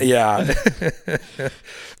napkin. Yeah.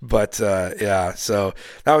 But, yeah, so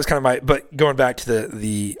that was kind of but going back to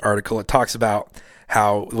the article, it talks about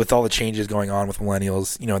how with all the changes going on with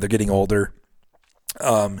millennials, they're getting older.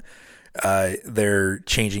 They're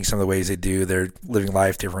changing some of the ways they do. They're living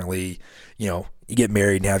life differently. You get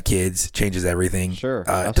married and have kids, changes everything. Sure.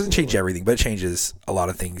 It doesn't change everything, but it changes a lot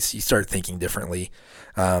of things. You start thinking differently,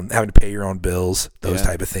 having to pay your own bills, those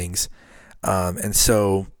type of things. And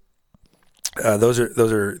so those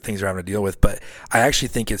are things they're having to deal with. But I actually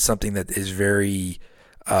think it's something that is very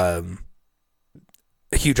a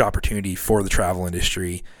huge opportunity for the travel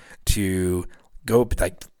industry to go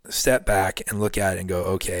step back and look at it and go,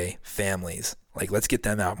 okay, families, like, let's get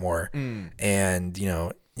them out more. And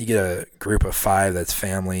you get a group of 5 that's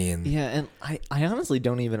family. And and I honestly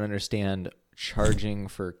don't even understand charging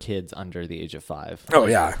for kids under the age of 5. Oh,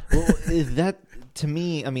 yeah. Well, that to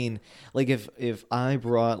me, I mean, like, if I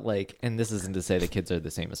brought, like, and this isn't to say that kids are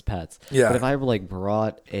the same as pets, but if I like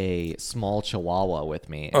brought a small Chihuahua with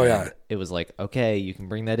me, and it was like, okay, you can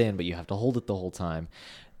bring that in, but you have to hold it the whole time.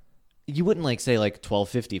 You wouldn't like say like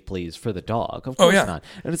 $12.50 please for the dog. Of course not.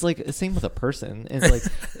 And it's like the same with a person. It's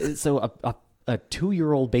like so a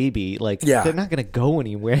 2-year-old baby, like they're not going to go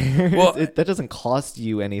anywhere. Well, that doesn't cost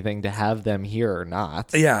you anything to have them here or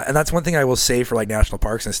not. Yeah, and that's one thing I will say for like national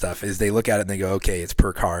parks and stuff is they look at it and they go, okay, it's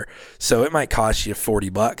per car. So it might cost you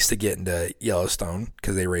 $40 to get into Yellowstone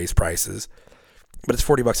because they raise prices. But it's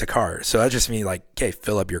 $40 a car. So that just means like, okay,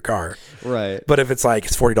 fill up your car. Right. But if it's like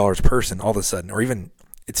it's $40 a person all of a sudden, or even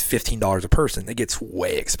it's $15 a person, it gets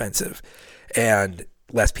way expensive and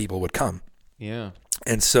less people would come. Yeah.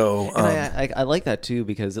 And so and I like that too,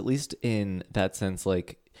 because at least in that sense,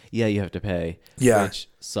 like, you have to pay, which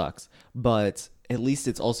sucks, but at least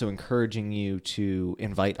it's also encouraging you to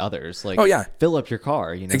invite others. Like, fill up your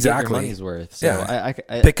car, exactly, get your money's worth. So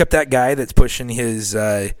I pick up that guy that's pushing his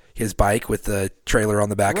bike with the trailer on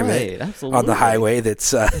the back of it on the highway.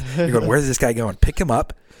 That's you're going, where's this guy going? Pick him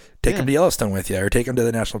up. Take him to Yellowstone with you, or take him to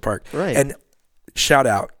the national park. Right. And shout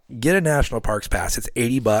out, get a national parks pass. It's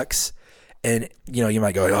 $80, and you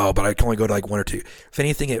might go, oh, but I can only go to like 1 or 2. If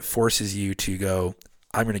anything, it forces you to go,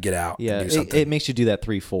 I'm going to get out. Yeah, and do something. It makes you do that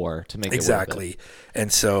 3-4 to make it worth it.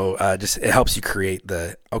 And so it helps you create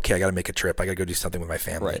I got to make a trip. I got to go do something with my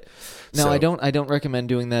family. Right. Now, I don't recommend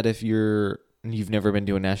doing that if you've never been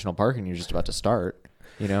to a national park and you're just about to start.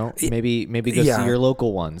 Maybe go see your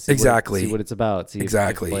local ones. See what it's about. See if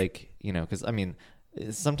because I mean,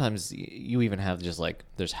 sometimes you even have just like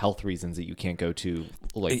there's health reasons that you can't go to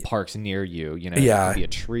like parks near you. It could be a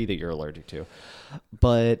tree that you're allergic to.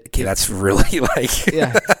 But that's really like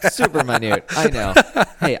super minute. I know.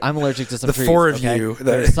 Hey, I'm allergic to some trees. The 4 of you.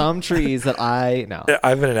 There's some trees that I know.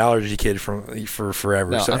 I've been an allergy kid for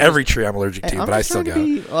forever. So every tree I'm allergic to, but I still go. I'm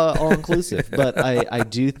trying to be all inclusive, but I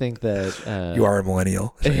do think that you are a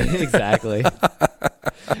millennial. Exactly.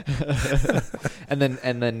 And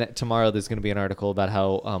then tomorrow there's going to be an article about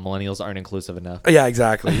how millennials aren't inclusive enough. Yeah,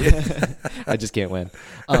 exactly. I just can't win.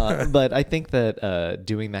 But I think that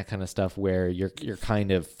doing that kind of stuff where you're kind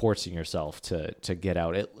of forcing yourself to get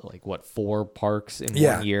out at like 4 parks in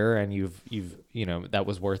 1 year, and you've that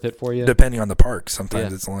was worth it for you. Depending on the park,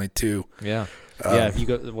 sometimes it's only 2. Yeah. If you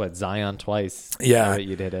go Zion twice. Yeah,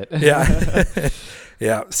 you did it. Yeah.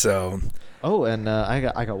 Yeah. So Oh, and I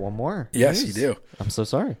got one more. Yes, news. you do. I'm so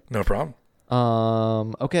sorry. No problem.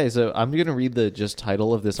 Okay, so I'm gonna read the just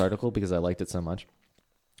title of this article because I liked it so much.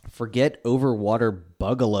 Forget overwater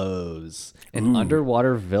bungalows. An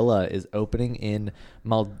underwater villa is opening in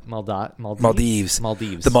Maldives.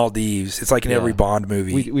 The Maldives. It's like in every Bond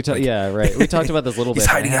movie. We right. We talked about this a little bit. He's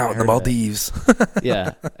hiding out in the Maldives.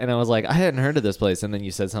 Yeah, and I was like, I hadn't heard of this place, and then you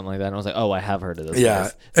said something like that, and I was like, oh, I have heard of this. Yeah,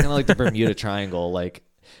 place. It's kind of like the Bermuda Triangle. Like,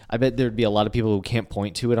 I bet there'd be a lot of people who can't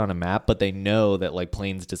point to it on a map, but they know that like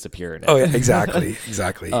planes disappear in it. Oh yeah, exactly.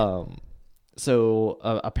 So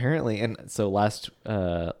apparently, and so last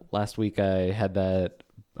week I had that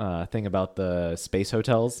thing about the space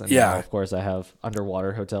hotels, and now, of course I have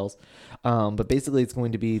underwater hotels. But basically, it's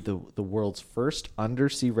going to be the world's first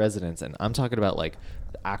undersea residence, and I'm talking about like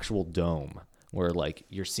the actual dome, where like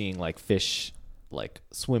you're seeing like fish like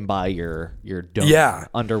swim by your dome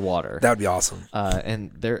underwater. That would be awesome.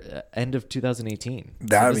 And they're end of 2018.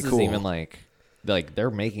 That would be cool. Is even like they're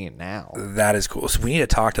making it now. That is cool. So we need to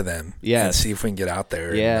talk to them. And see if we can get out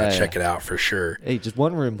there and check it out for sure. Hey, just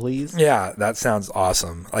one room, please. Yeah, that sounds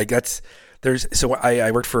awesome. Like so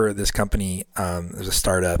I worked for this company. There's a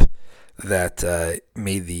startup that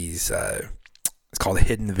made these. It's called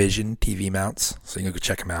Hidden Vision TV mounts. So you can go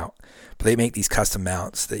check them out. But they make these custom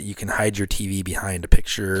mounts that you can hide your TV behind a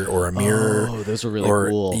picture or a mirror. Oh, those are really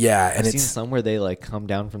cool. Yeah, and I've seen some where they like come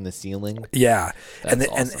down from the ceiling. Yeah, That's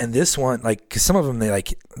awesome. and this one, like, cause some of them they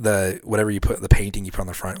like whatever you put, the painting you put on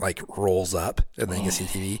the front like rolls up and then you can see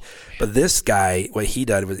TV. But this guy, what he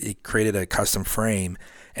did was he created a custom frame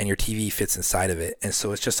and your TV fits inside of it, and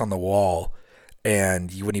so it's just on the wall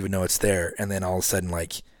and you wouldn't even know it's there. And then all of a sudden,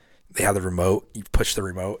 like, they have the remote, you push the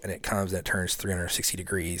remote and it comes and it turns 360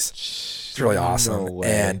 degrees. It's really awesome. No way.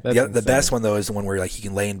 And the best one though is the one where like you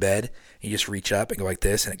can lay in bed and you just reach up and go like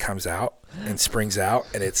this and it comes out and springs out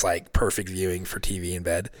and it's like perfect viewing for TV in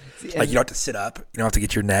bed. Like you don't have to sit up, you don't have to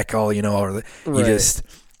get your neck all, you right. just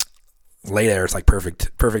lay there. It's like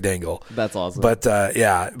perfect angle. That's awesome. But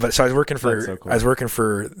but so I was working for so cool. I was working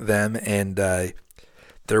for them, and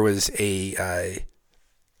there was a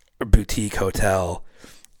boutique hotel.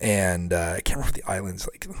 And I can't remember the islands,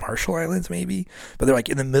 like the Marshall Islands maybe, but they're like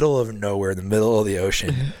in the middle of nowhere, in the middle of the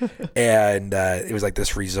ocean. And it was like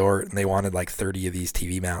this resort, and they wanted like 30 of these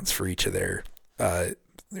TV mounts for each of their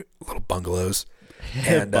little bungalows.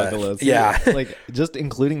 And bungalows. Yeah. Like just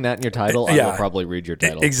including that in your title, I will probably read your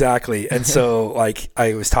title. Exactly. And so like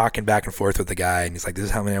I was talking back and forth with the guy, and he's like, this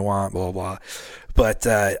is how many I want, blah, blah, blah. But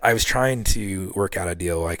I was trying to work out a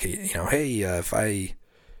deal like, hey, if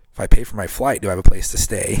I pay for my flight, do I have a place to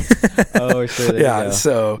stay? Oh, sure. Yeah.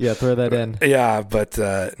 So throw that in. Yeah, but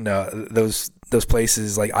no, those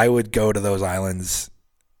places, like I would go to those islands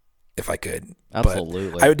if I could.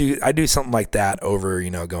 Absolutely. But I'd do something like that over,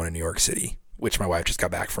 going to New York City, which my wife just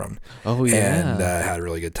got back from. Oh yeah. And had a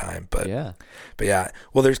really good time. But yeah.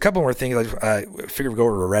 Well, there's a couple more things. I figured we'd go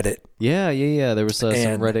over to Reddit. Yeah. There was some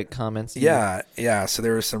Reddit comments. Yeah. So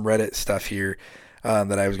there was some Reddit stuff here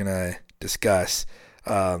that I was gonna discuss.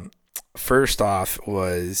 First off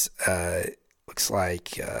was looks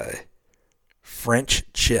like French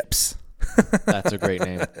chips. That's a great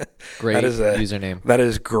name. Great username. That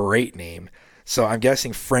is a great name. So I'm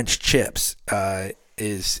guessing French chips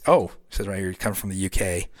is it says right here he comes from the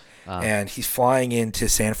UK, and he's flying into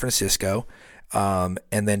San Francisco, and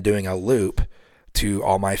then doing a loop to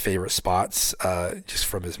all my favorite spots just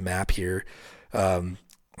from his map here.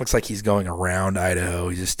 Looks like he's going around Idaho.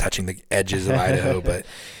 He's just touching the edges of Idaho. But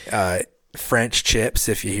French chips,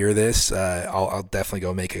 if you hear this, I'll definitely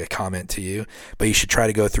go make a comment to you. But you should try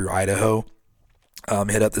to go through Idaho,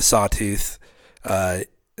 hit up the Sawtooth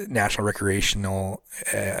National Recreation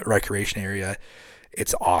Area.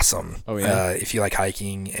 It's awesome. Oh yeah. If you like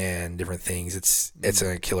hiking and different things, it's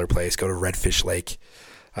a killer place. Go to Redfish Lake,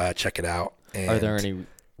 check it out. And are there any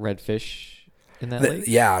redfish in that lake?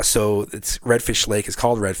 Yeah, so it's Redfish Lake. It's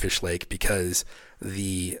called Redfish Lake because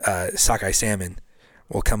the sockeye salmon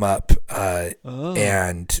will come up,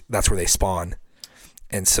 and that's where they spawn.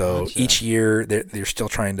 And so each year they're still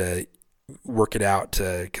trying to work it out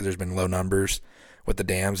because there's been low numbers with the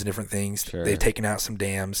dams and different things. Sure. They've taken out some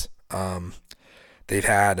dams. They've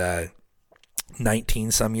had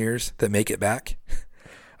 19 some years that make it back,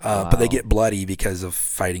 but they get bloody because of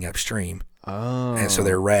fighting upstream. Oh, and so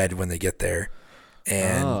they're red when they get there.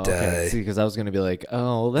 And see, because I was going to be like,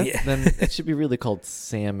 then it should be really called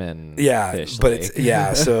salmon. Yeah, fish but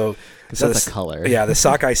lake. So that's a color. Yeah, the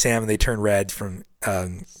sockeye salmon, they turn red from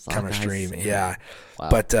coming upstream. Salmon. Yeah, wow.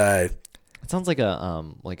 But it sounds like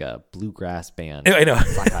a bluegrass band. I know.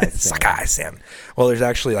 Sockeye salmon. Sockeye salmon. Well, there's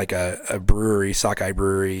actually like a brewery, Sockeye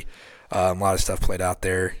Brewery, A lot of stuff played out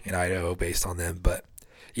there in Idaho based on them. But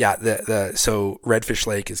yeah, so Redfish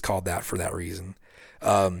Lake is called that for that reason.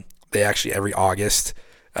 They actually, every August,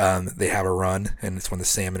 they have a run, and it's when the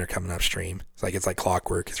salmon are coming upstream. It's like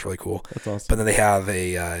clockwork. It's really cool. That's awesome. But then they have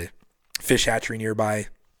a fish hatchery nearby.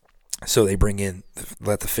 So they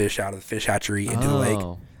let the fish out of the fish hatchery into the lake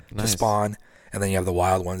to spawn. And then you have the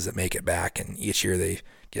wild ones that make it back, and each year they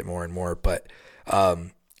get more and more. But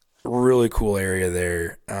really cool area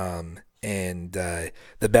there. And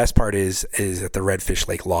the best part is at the Redfish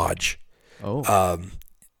Lake Lodge.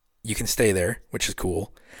 You can stay there, which is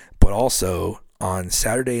cool. But also on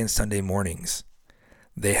Saturday and Sunday mornings,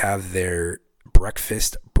 they have their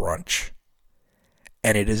breakfast brunch.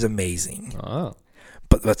 And it is amazing. Oh.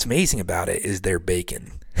 But what's amazing about it is their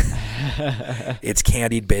bacon. It's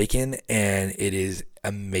candied bacon, and it is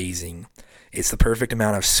amazing. It's the perfect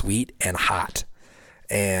amount of sweet and hot.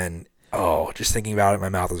 And just thinking about it, my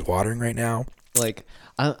mouth is watering right now. Like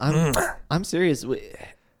I'm serious,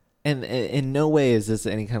 and in no way is this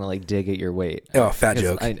any kind of like dig at your weight. Fat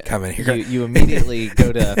joke coming here. You immediately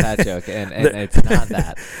go to a fat joke, and it's not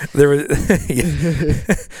that. There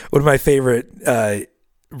was one of my favorite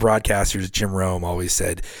broadcasters, Jim Rome, always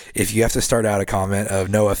said, if you have to start out a comment of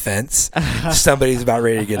no offense, somebody's about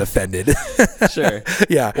ready to get offended. Sure.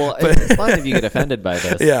 Yeah. Well, it's fine if you get offended by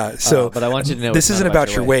this. Yeah. So, but I want you to know this isn't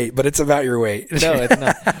about your weight, but it's about your weight. No, it's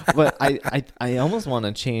not. But I almost want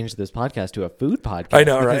to change this podcast to a food podcast. I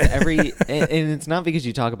know, right? And it's not because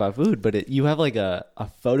you talk about food, but you have like a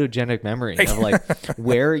photogenic memory of like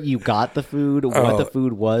where you got the food, what the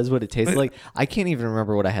food was, what it tasted like. I can't even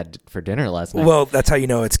remember what I had for dinner last night. Well, that's how you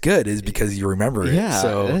know it's good, is because you remember it. Yeah,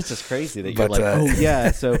 so it's just crazy that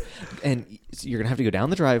you're so you're gonna have to go down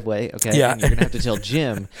the driveway, okay? Yeah. And you're gonna have to tell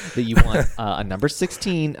Jim that you want a number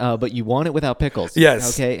 16, but you want it without pickles.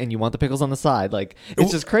 Yes. Okay, and you want the pickles on the side. Like,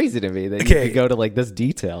 it's just crazy to me that you could go to like this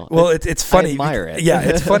detail. Well, it's funny. I admire it. Yeah,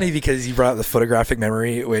 it's funny because you brought up the photographic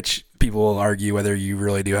memory, which people will argue whether you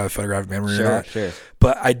really do have a photographic memory or not. Sure.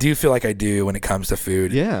 But I do feel like I do when it comes to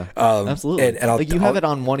food. Yeah, absolutely. And like you have it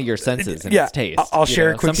on one of your senses, and it's taste. I'll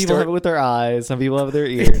share a quick story. Some people have it with their eyes. Some people have it with their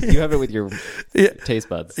ears. You have it with your taste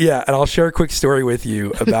buds. Yeah, and I'll share a quick story with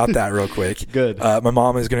you about that real quick. Good. My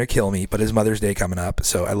mom is going to kill me, but it's Mother's Day coming up.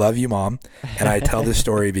 So I love you, Mom. And I tell this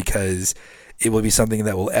story because it will be something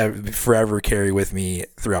that will forever carry with me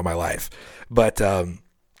throughout my life. But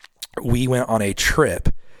we went on a trip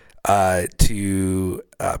to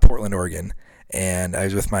Portland, Oregon. And I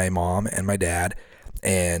was with my mom and my dad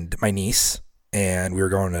and my niece. And we were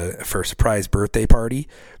going for a surprise birthday party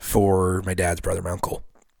for my dad's brother, my uncle.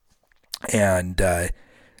 And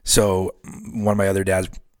so one of my other dad's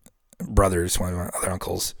brothers, one of my other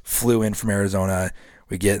uncles, flew in from Arizona.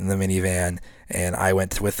 We get in the minivan, and I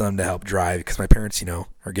went with them to help drive because my parents,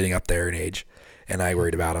 are getting up there in age, and I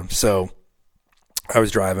worried about them. So I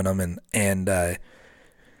was driving them, and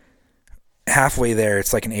halfway there,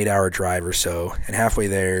 it's like an 8-hour drive or so, and halfway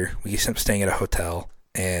there, we end up staying at a hotel,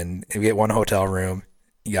 and we get one hotel room.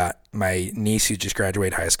 You got my niece who just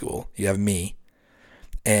graduated high school. You have me,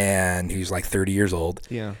 and who's like 30 years old.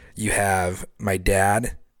 Yeah. You have my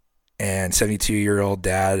dad and 72-year-old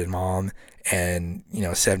dad and mom and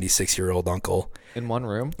 76-year-old uncle in one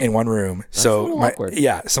room. That's so awkward.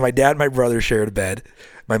 So my dad and my brother shared a bed.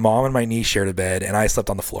 My mom and my niece shared a bed, and I slept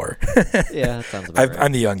on the floor. Yeah, that sounds about right.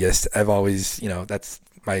 I'm the youngest. I've always, that's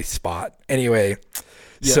my spot. Anyway.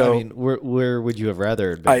 Yeah, so, I mean, where would you have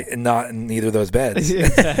rather been? Not in either of those beds.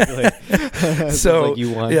 Exactly. So like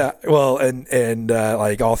you won. Yeah, well, and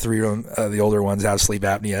like all three of them, the older ones have sleep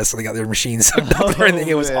apnea, so they got their machines hooked up and everything.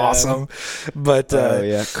 It was awesome, but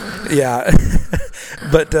yeah,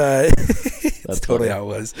 but that's totally how it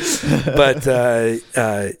was. But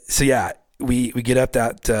so yeah, we get up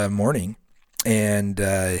that morning, and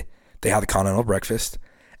they have the continental breakfast,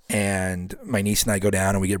 and my niece and I go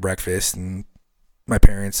down and we get breakfast, and my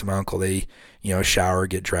parents and my uncle, they, shower,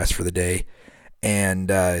 get dressed for the day. And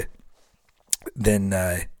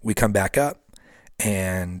then we come back up,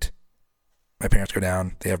 and my parents go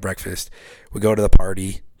down. They have breakfast. We go to the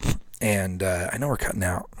party, and I know we're cutting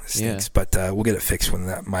out. Stinks, but we'll get it fixed with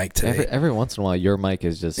that mic today. Every once in a while, your mic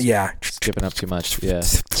is just skipping up too much. Yeah.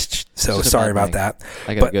 So sorry about that.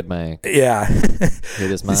 I got a good mic. Yeah. Hear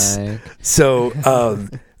this mic. So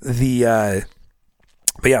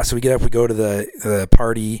but yeah, so we get up, we go to the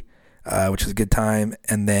party, which was a good time,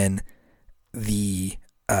 and then my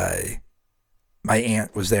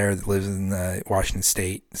aunt was there that lives in Washington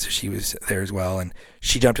State, so she was there as well, and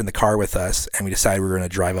she jumped in the car with us, and we decided we were going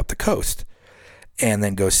to drive up the coast and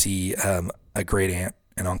then go see a great aunt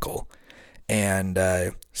and uncle. And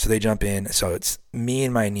So they jump in. So it's me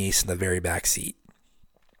and my niece in the very back seat,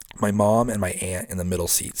 my mom and my aunt in the middle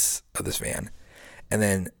seats of this van. And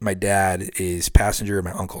then my dad is passenger and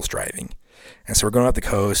my uncle's driving. And so we're going up the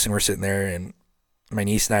coast and we're sitting there and my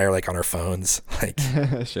niece and I are like on our phones. Like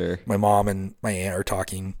Sure. my mom and my aunt are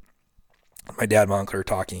talking. My dad and my uncle are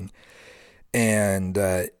talking. And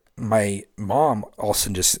my mom all of a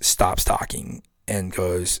sudden just stops talking and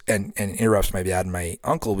goes and interrupts my dad and my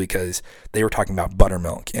uncle because they were talking about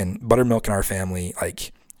buttermilk. And buttermilk in our family,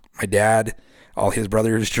 like my dad, all his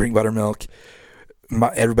brothers drink buttermilk.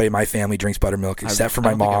 Everybody in my family drinks buttermilk except for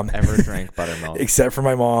my mom. I've ever drank buttermilk. Except for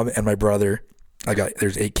my mom and my brother.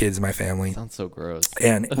 There's 8 kids in my family. Sounds so gross.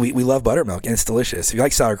 And we love buttermilk, and it's delicious. If you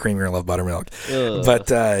like sour cream, you're gonna love buttermilk. Ugh. But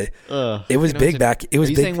it was big back. It was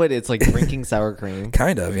Are you big. saying what? It's like drinking sour cream.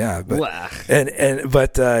 Kind of, yeah. But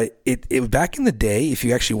it back in the day, if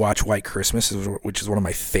you actually watch White Christmas, which is one of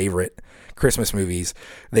my favorite Christmas movies,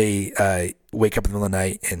 they wake up in the middle of the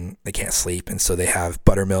night and they can't sleep, and so they have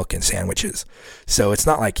buttermilk and sandwiches. So it's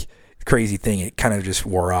not like a crazy thing. It kind of just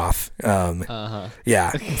wore off.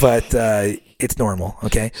 Yeah, but it's normal.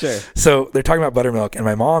 Okay. Sure. So they're talking about buttermilk, and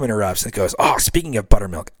my mom interrupts and goes, "Oh, speaking of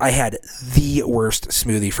buttermilk, I had the worst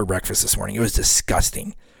smoothie for breakfast this morning. It was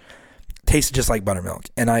disgusting. Tasted just like buttermilk."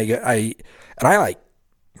 And I like,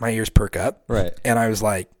 my ears perk up. Right. And I was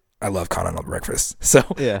like, I love continental breakfast. So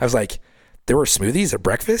yeah. I was like, there were smoothies at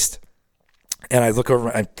breakfast? And I look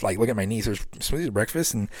over, I like look at my niece, there's smoothies at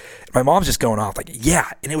breakfast, and my mom's just going off like, yeah,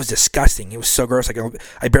 and it was disgusting. It was so gross. Like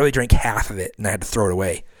I barely drank half of it, and I had to throw it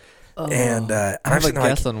away. Oh, and I have a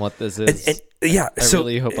guess on what this is. And yeah, I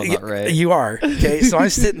really hope I'm not right. You are. Okay, so I'm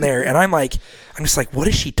sitting there, and I'm just like, what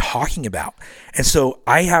is she talking about? And so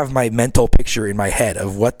I have my mental picture in my head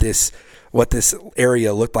of what this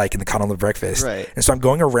area looked like in the continental breakfast. Right. And so I'm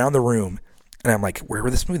going around the room. And I'm like, where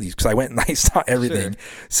were the smoothies? Because I went and I saw everything. Sure.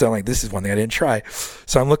 So I'm like, this is one thing I didn't try.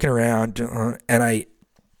 So I'm looking around, and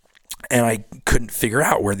I couldn't figure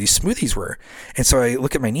out where these smoothies were. And so I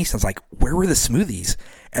look at my niece, and I was like, where were the smoothies?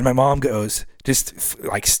 And my mom goes, just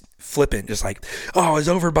flippant, just like, oh, I was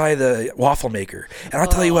over by the waffle maker. And I'll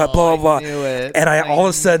tell you what, blah, blah, blah. And I all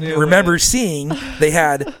of a sudden remember seeing they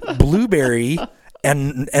had blueberry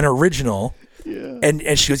and original. Yeah.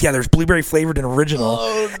 And she goes, yeah, there's blueberry flavored and original.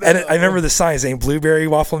 Oh, no. And I remember the sign saying blueberry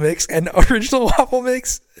waffle mix and original waffle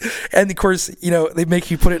mix. And of course, they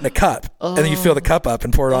make you put it in a cup, and then you fill the cup up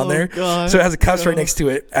and pour it on there. God, so it has a cup right next to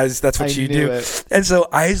it, as that's what you do. It. And so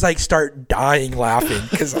I start dying laughing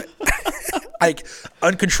because I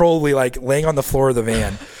uncontrollably laying on the floor of the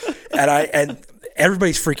van, and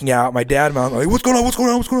everybody's freaking out. My dad and my mom are like, what's going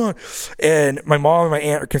on? And my mom and my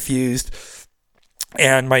aunt are confused.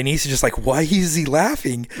 And my niece is just like, why is he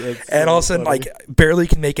laughing? That's and all of a sudden, barely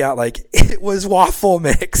can make out, it was waffle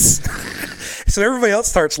mix. So everybody else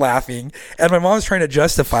starts laughing. And my mom's trying to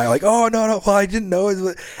justify, oh, no, well, I didn't know.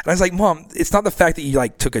 And I was like, Mom, it's not the fact that you,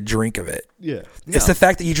 took a drink of it. Yeah. No. It's the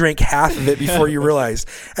fact that you drank half of it before you realized.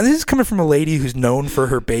 And this is coming from a lady who's known for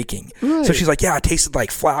her baking. Right. So she's like, yeah, it tasted like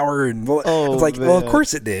flour. And I was like, well, of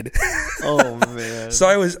course it did. Oh, man. So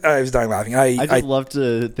I was dying laughing. I just love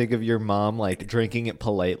to think of your mom, drinking it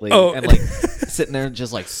politely and, sitting there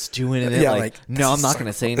just, stewing in it. Yeah, no, I'm not going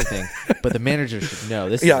to say anything. But the manager should know.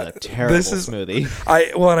 This is a terrible smoothie.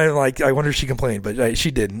 I wonder if she complained, but she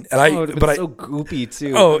didn't. And but so goopy,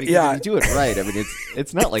 too. Oh, if yeah. you do it right. I mean,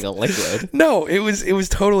 it's not like a liquid. No, it was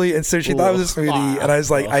totally, and so she thought it was a smoothie, and I was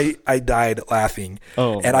like, I died laughing.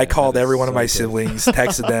 Oh, and I called every one of my siblings,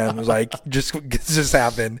 texted them, was like, just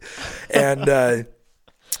happened. And,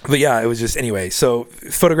 but yeah, it was just, anyway, so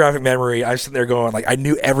photographic memory, I was sitting there going, I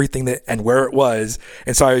knew everything and where it was,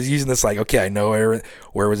 and so I was using this, okay, I know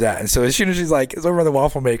where was that, and so as soon as she's like, it's over by the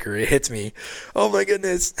waffle maker, it hits me, oh my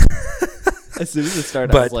goodness. As soon as it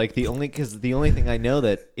started, I was like, the only thing I know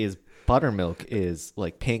that is buttermilk is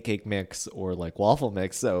pancake mix or waffle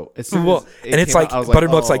mix. So as soon as it's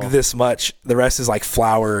buttermilk's this much. The rest is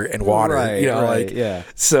flour and water. Right, yeah.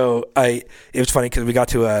 So it was funny because we got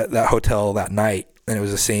to that hotel that night, and it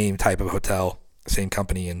was the same type of hotel, same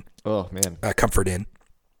company, and Comfort Inn.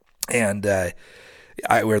 And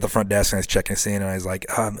we were at the front desk, and I was checking us in, and I was like,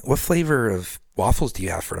 what flavor of waffles do you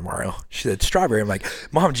have for tomorrow? She said strawberry. I'm like,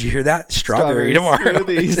 Mom, did you hear that? Strawberry tomorrow.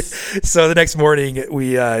 So the next morning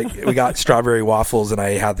we got strawberry waffles, and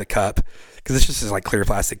I had the cup because it's just this clear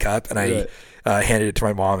plastic cup, and I handed it to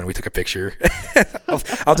my mom, and we took a picture.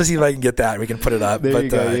 I'll just see if I can get that, and we can put it up. There you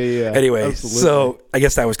go. Anyway, absolutely. So I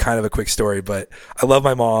guess that was kind of a quick story, but I love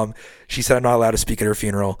my mom. She said I'm not allowed to speak at her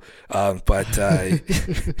funeral, but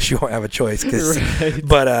she won't have a choice. Right.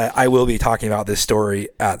 But I will be talking about this story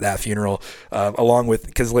at that funeral, along with,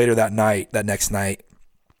 because later that next night,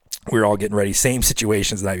 we were all getting ready. Same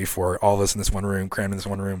situations the night before. All of us in this one room, crammed in this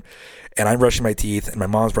one room. And I'm brushing my teeth, and my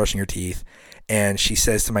mom's brushing her teeth. And she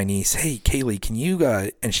says to my niece, "Hey, Kaylee, can you?"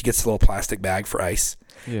 And she gets a little plastic bag for ice.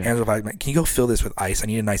 Yeah. And I'm like, "Can you go fill this with ice? I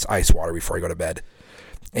need a nice ice water before I go to bed."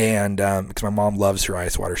 And because my mom loves her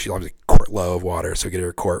ice water, she loves a quart low of water, so get her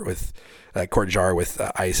a quart jar with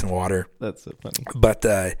ice and water. That's so funny. But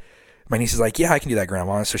my niece is like, "Yeah, I can do that,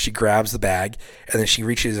 Grandma." So she grabs the bag, and then she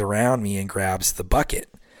reaches around me and grabs the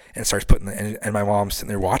bucket and starts putting and my mom's sitting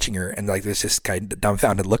there watching her, and like there's this kind of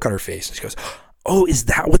dumbfounded look on her face, and she goes, "Oh, is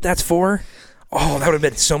that what that's for? Oh, that would have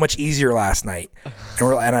been so much easier last night."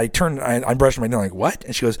 And I'm brushing my teeth, like, "What?"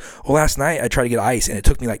 And she goes, "Well, last night I tried to get ice, and it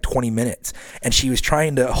took me like 20 minutes." And she was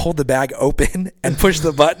trying to hold the bag open and push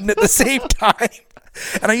the button at the same time.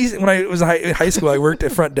 And when I was in high school, I worked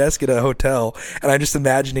at front desk at a hotel, and I'm just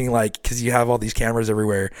imagining, like, because you have all these cameras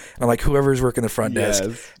everywhere, and I'm like, whoever's working the front desk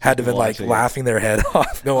had to have been like laughing their head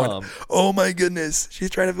off, going, "Oh my goodness, she's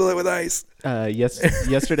trying to fill it with ice."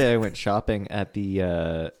 Yesterday I went shopping at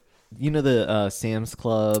the Sam's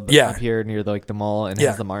Club up here near the mall, and it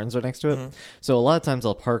has the Martins right next to it. Mm-hmm. So a lot of times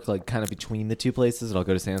I'll park like kind of between the two places, and I'll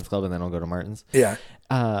go to Sam's Club and then I'll go to Martin's. Yeah.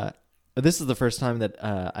 This is the first time that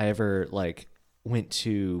I ever went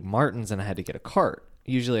to Martin's and I had to get a cart.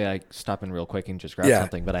 Usually I stop in real quick and just grab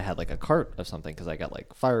something, but I had like a cart of something because I got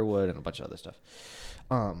like firewood and a bunch of other stuff.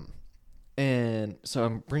 And so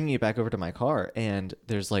I'm bringing it back over to my car, and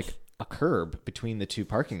there's like a curb between the two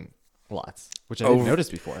parking lots, which I didn't notice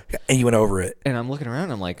before. And you went over it. And I'm looking around,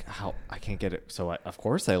 and I'm like, how I can't get it. So of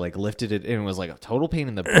course I like lifted it, and it was like a total pain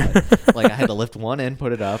in the butt. Like I had to lift one end,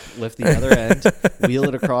 put it up, lift the other end, wheel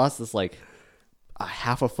it across this like a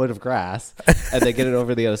half a foot of grass, and then get it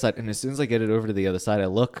over the other side. And as soon as I get it over to the other side, I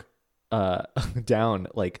look down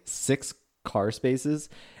like 6 car spaces,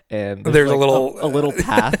 and there's like a little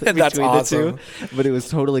path between the two, but it was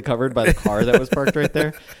totally covered by the car that was parked right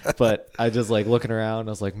there. But I just like looking around,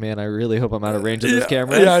 I was like, man, I really hope I'm out of range of this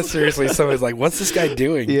camera. Yeah, seriously. Somebody's like, what's this guy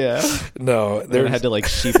doing? Yeah. No. I had to like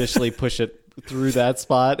sheepishly push it through that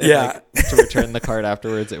spot and to return the cart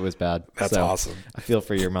afterwards. It was bad. That's awesome. I feel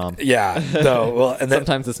for your mom. Yeah. No. Well, and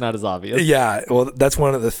sometimes it's not as obvious. Yeah. Well, that's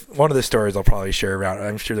one of the stories I'll probably share about.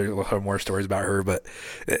 I'm sure there's a lot more stories about her, but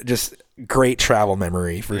just great travel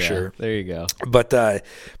memory for sure. There you go. But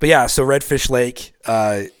yeah. So Redfish Lake,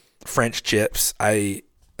 French chips.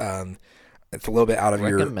 It's a little bit out of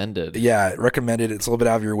recommended. Recommended. It's a little bit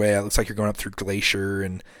out of your way. It looks like you're going up through Glacier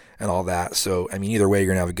and all that. So, I mean, either way, you're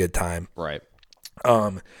going to have a good time. Right.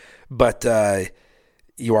 But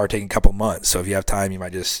you are taking a couple months. So if you have time, you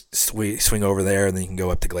might just swing over there, and then you can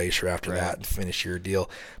go up to Glacier after that and finish your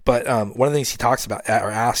deal. But one of the things he talks about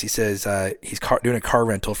or asks, he says he's doing a car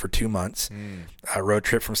rental for 2 months, a road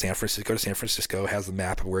trip from San Francisco to San Francisco, has the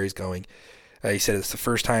map of where he's going. He said it's the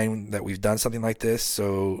first time that we've done something like this,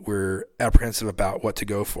 so we're apprehensive about what to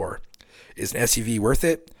go for. Is an SUV worth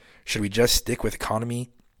it? Should we just stick with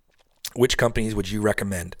economy? Which companies would you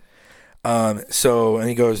recommend? And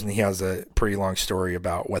he goes and he has a pretty long story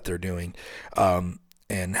about what they're doing,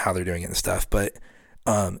 and how they're doing it and stuff. But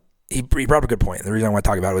he brought up a good point. And the reason I want to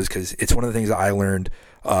talk about it was because it's one of the things that I learned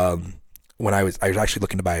when I was actually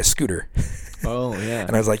looking to buy a scooter. Oh yeah.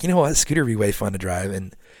 And I was like, you know what, a scooter would be way fun to drive.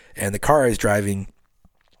 And the car I was driving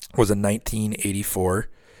was a 1984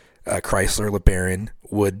 Chrysler LeBaron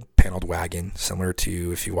wood paneled wagon, similar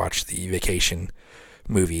to if you watch the Vacation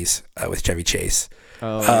movies with Chevy Chase.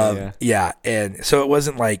 Yeah. And so it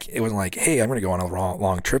wasn't like, hey, I'm going to go on a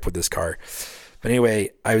long trip with this car. But anyway,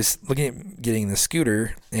 I was looking at getting the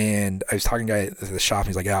scooter, and I was talking to a guy at the shop, and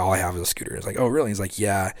he's like, yeah, all I have is a scooter. I was like, oh, really? He's like,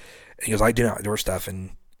 yeah. And he goes, I do outdoor stuff. And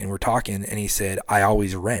we're talking, and he said, I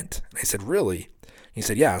always rent. And I said, really? And he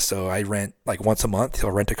said, yeah. So I rent like once a month. He'll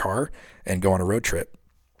rent a car and go on a road trip.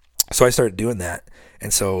 So I started doing that.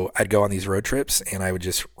 And so I'd go on these road trips, and I would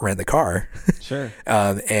just rent the car. Sure.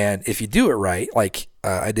 And if you do it right, like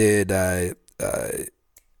I did,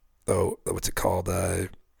 what's it called?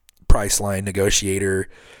 Priceline Negotiator,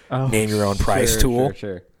 name your own price tool.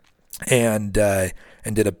 Sure. And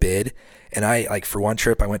did a bid. And I, for one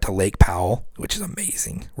trip, I went to Lake Powell, which is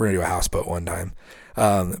amazing. We're going to do a houseboat one time.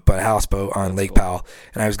 But a houseboat on Lake Powell.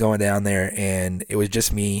 And I was going down there, and it was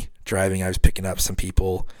just me driving. I was picking up some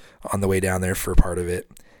people on the way down there for a part of it.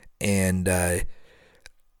 And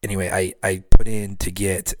anyway, I put in to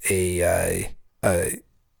get a bid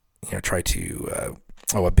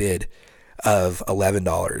of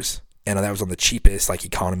 $11. And that was on the cheapest,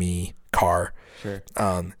 economy car. Sure.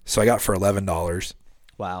 So I got for $11.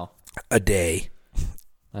 Wow. A day.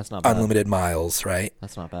 That's not bad. Unlimited miles, right?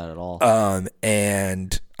 That's not bad at all.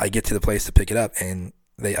 And I get to the place to pick it up, and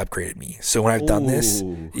they upgraded me. So when I've done this,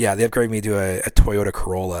 Ooh. yeah, they upgraded me to a Toyota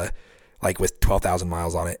Corolla, like with 12,000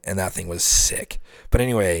 miles on it, and that thing was sick. But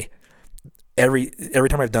anyway, every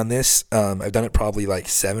time I've done this, I've done it probably like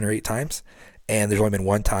 7 or 8 times, and there's only been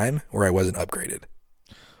one time where I wasn't upgraded.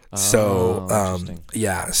 So,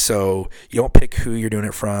 yeah, so you don't pick who you're doing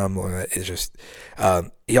it from. It's just,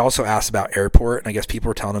 he also asked about airport, and I guess people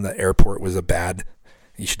were telling him that airport was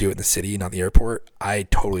you should do it in the city, not the airport. I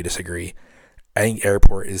totally disagree. I think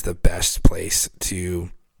airport is the best place to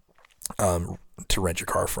rent your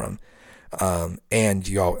car from. And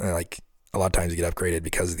you all, like, a lot of times you get upgraded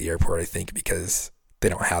because of the airport, I think, because they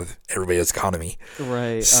don't have everybody's economy.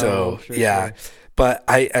 Right. So, Sure. But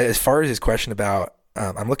as far as his question about,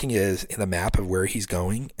 I'm looking at the map of where he's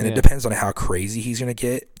going, and it depends on how crazy he's going to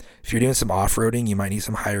get. If you're doing some off-roading, you might need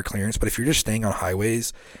some higher clearance. But if you're just staying on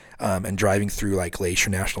highways and driving through like Glacier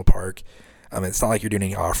National Park, it's not like you're doing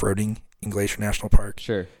any off-roading in Glacier National Park.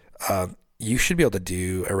 Sure. You should be able to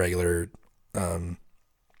do a regular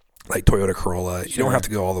like Toyota Corolla. You don't have to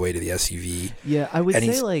go all the way to the SUV. Yeah, I would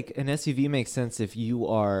say like an SUV makes sense if you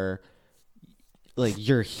are like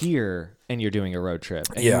you're here and you're doing a road trip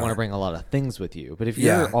and you want to bring a lot of things with you. But if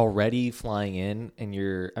you're already flying in and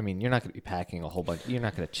you're not going to be packing a whole bunch. You're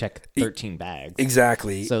not going to check 13 bags.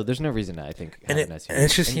 Exactly. So there's no reason to, I think, have an SUV. And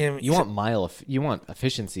it's just him. You want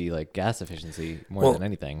efficiency, like gas efficiency more than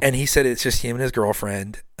anything. And he said it's just him and his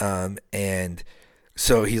girlfriend. And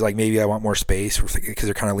so he's like, maybe I want more space because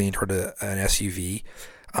they're kind of leaning toward an SUV.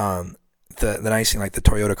 The nice thing, like the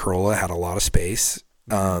Toyota Corolla had a lot of space.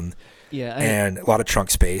 And a lot of trunk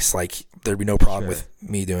space. Like there'd be no problem with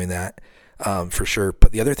me doing that, for sure.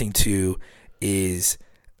 But the other thing too is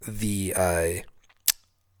the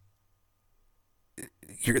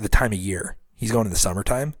time of year. He's going in the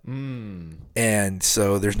summertime, and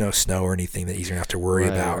so there's no snow or anything that he's gonna have to worry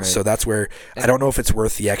about. Right. So that's where I don't know if it's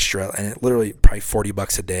worth the extra, and it literally probably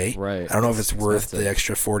 $40 a day. Right. I don't know if it's worth the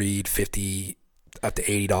extra $40, $50. Up to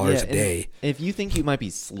 $80 a day. If you think you might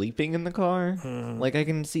be sleeping in the car, like I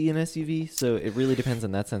can see an SUV, so it really depends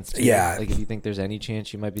in that sense too. Yeah. Like if you think there's any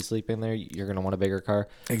chance you might be sleeping there, you're gonna want a bigger car.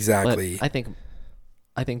 Exactly. But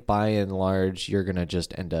I think by and large you're gonna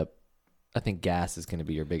just end up. I think gas is gonna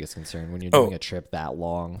be your biggest concern when you're doing a trip that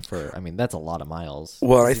long. That's a lot of miles.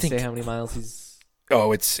 Well, I think say how many miles he's.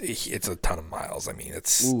 Oh, it's a ton of miles. I mean,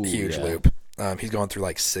 it's a huge loop. He's going through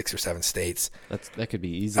like 6 or 7 states. That could be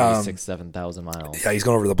easily 6,000-7,000 miles. Yeah, he's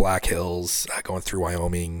going over the Black Hills, going through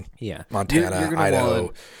Wyoming, Montana, you're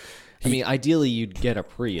Idaho. Ideally, you'd get a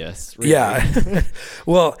Prius. Really. Yeah.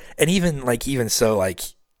 Well, and even so, like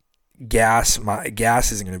gas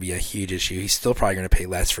isn't going to be a huge issue. He's still probably going to pay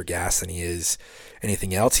less for gas than he is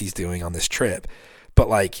anything else he's doing on this trip. But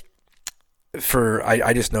like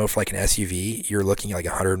I just know for like an SUV, you're looking at like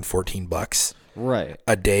 $114. Right.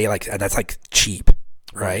 A day, like that's like cheap,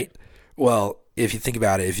 right? Well, if you think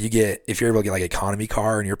about it, if you're able to get like an economy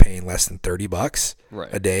car and you're paying less than $30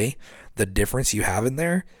 a day, the difference you have in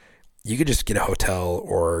there, you could just get a hotel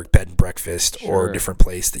or bed and breakfast or a different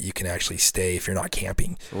place that you can actually stay if you're not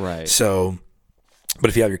camping. Right. So, but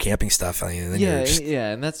if you have your camping stuff, then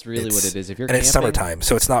and that's really what it is. If you're it's summertime,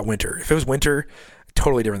 so it's not winter. If it was winter,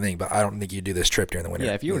 totally different thing. But I don't think you'd do this trip during the winter.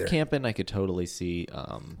 Yeah, if you were camping, I could totally see.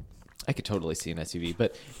 I could totally see an SUV,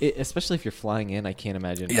 but especially if you're flying in, I can't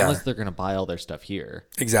imagine unless they're going to buy all their stuff here.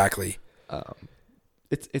 Exactly.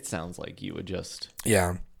 It sounds like you would just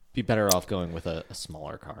be better off going with a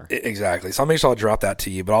smaller car. Exactly. So I'll make sure I'll drop that to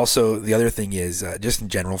you. But also the other thing is just in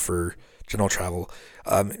general for general travel,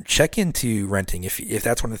 check into renting if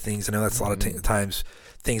that's one of the things. I know that's a lot of times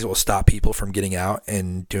things that will stop people from getting out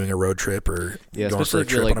and doing a road trip or going for a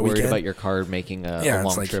trip on a weekend. Worried about your car making a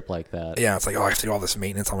long trip like that. Yeah, it's like, I have to do all this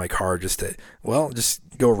maintenance on my car just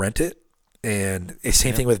go rent it. And it's the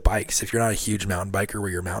same thing with bikes. If you're not a huge mountain biker where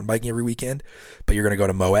you're mountain biking every weekend, but you're going to go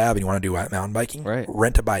to Moab and you want to do mountain biking,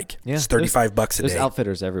 rent a bike. Yeah, it's $35 a day. There's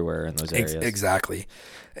outfitters everywhere in those areas. Exactly.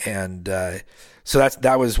 And so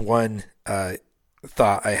that was one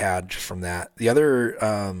thought I had just from that. The other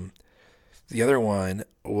one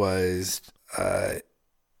was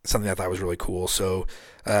something I thought was really cool. So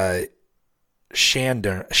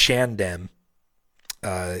Shandem.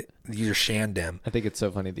 User Shandem. I think it's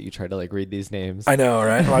so funny that you try to read these names. I know,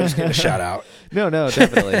 right? Well, I'm just gonna shout out. No,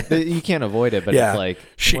 definitely. You can't avoid it, but it's like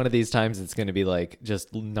one of these times it's going to be like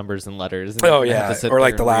just numbers and letters. And or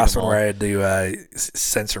like the last one where I had to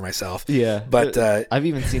censor myself. Yeah, but I've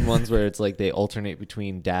even seen ones where it's like they alternate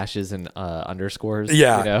between dashes and underscores.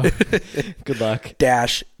 Yeah, good luck.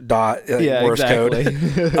 Dash dot Morse exactly.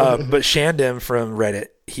 code. But Shandem from Reddit,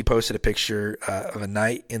 he posted a picture of a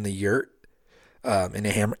night in the yurt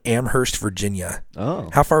in Amherst, Virginia. Oh.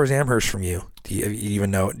 How far is Amherst from you? Do you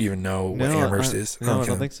even know what Amherst is? No, I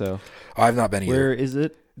don't think so. Oh, I've not been either. Where is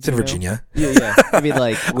it? It's in Virginia. Yeah. I mean,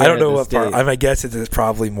 like, I don't know what part. I guess it's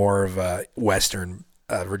probably more of Western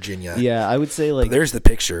Virginia. Yeah, I would say like. But there's the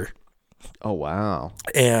picture. Oh wow!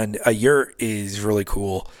 And a yurt is really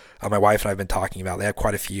cool. My wife and I have been talking about. They have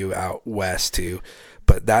quite a few out west too,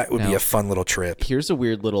 but that would be a fun little trip. Here's a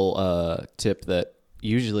weird little tip that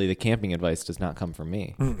usually the camping advice does not come from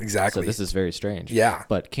me. Exactly. So this is very strange. Yeah.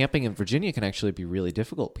 But camping in Virginia can actually be really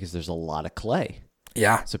difficult because there's a lot of clay.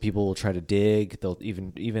 Yeah. So people will try to dig. They'll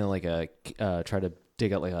even like try to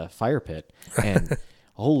dig out like a fire pit. And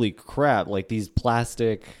holy crap! Like these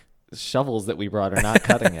plastic shovels that we brought are not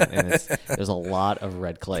cutting it, and there's a lot of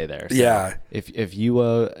red clay there. So yeah. If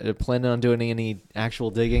you plan on doing any actual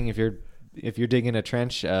digging, if you're digging a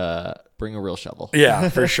trench, bring a real shovel. Yeah,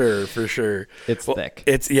 for sure. It's thick.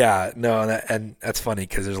 And that's funny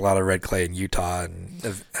because there's a lot of red clay in Utah and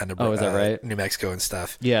is that right? New Mexico and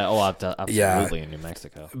stuff. Yeah. Oh, absolutely in New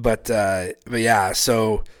Mexico. But yeah.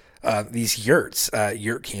 So these yurts,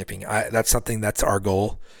 yurt camping. That's something that's our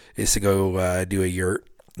goal is to go do a yurt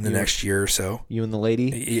in the next year or so. You and the lady?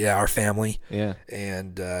 Yeah, our family. Yeah.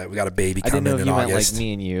 And we got a baby I coming in August. didn't know if you meant like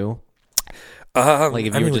me and you. Like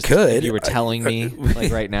if you were telling me like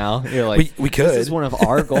right now, you're like, we could. This is one of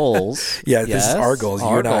our goals. Yeah, this is our goals. You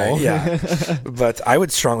and I. Yeah. But I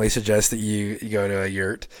would strongly suggest that you go to a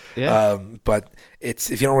yurt. Yeah. But if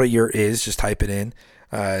you don't know what a yurt is, just type it in.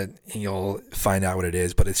 And you'll find out what it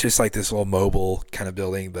is, but it's just like this little mobile kind of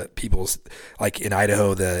building. But people's like in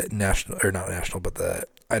Idaho, the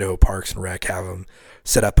Idaho Parks and Rec have them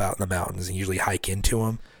set up out in the mountains and usually hike into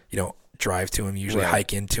them. You don't drive to them, usually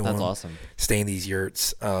hike into them. That's awesome. Stay in these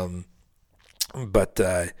yurts. But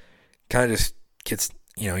kind of just gets,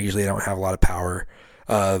 usually they don't have a lot of power.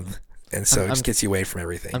 And so it just gets you away from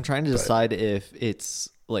everything. I'm trying to decide if it's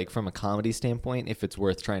like from a comedy standpoint, if it's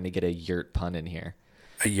worth trying to get a yurt pun in here.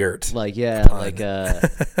 A yurt. Like, yeah,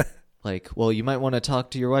 pun. Well, you might want to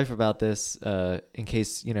talk to your wife about this in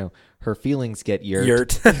case, her feelings get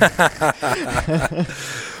yurt.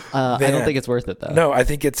 I don't think it's worth it, though. No, I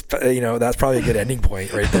think it's, that's probably a good ending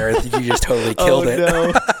point right there. I think you just totally killed it.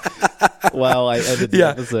 No. Wow, I ended the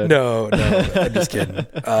episode. No, I'm just kidding.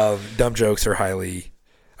 Dumb jokes are highly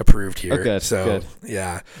approved here. Okay, so, good.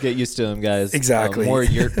 Yeah. Get used to them, guys. Exactly. More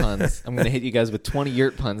yurt puns. I'm going to hit you guys with 20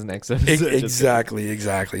 yurt puns next episode.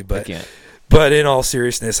 Exactly. But, I can't. But in all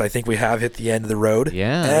seriousness, I think we have hit the end of the road.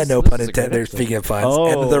 Yeah. No pun intended. Speaking of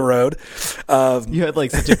puns, end of the road. You had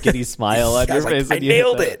like such a giddy smile on your face. I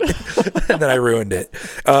nailed it. And then I ruined it.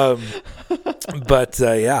 But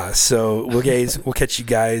yeah, so we'll catch you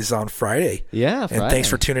guys on Friday. Yeah, Friday. And thanks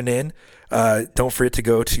for tuning in. Don't forget to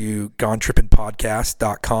go to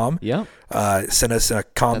GoneTrippinPodcast.com. Yeah. Send us a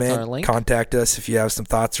comment. Contact us if you have some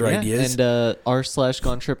thoughts or ideas. And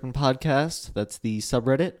r/GoneTrippin Podcast. That's the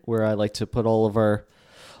subreddit where I like to put all of our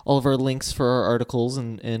links for our articles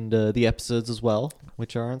and the episodes as well,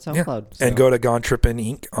 which are on SoundCloud. Yeah. So. And go to GoneTrippin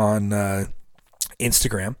Inc. on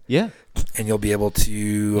Instagram. Yeah. And you'll be able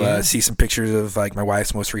to see some pictures of like my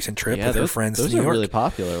wife's most recent trip with her friends to New York. Those are really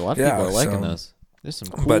popular. A lot of people are liking those. There's some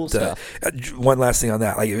cool stuff. One last thing on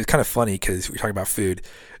that. Like, it was kind of funny because we were talking about food.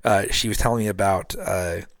 She was telling me about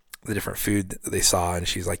the different food that they saw, and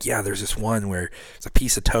she's like, yeah, there's this one where it's a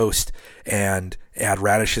piece of toast, and it had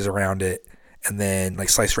radishes around it, and then like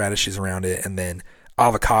sliced radishes around it, and then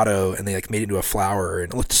avocado, and they like made it into a flour,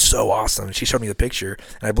 and it looked so awesome. And she showed me the picture,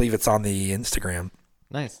 and I believe it's on the Instagram.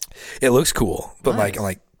 Nice. It looks cool, but like, I'm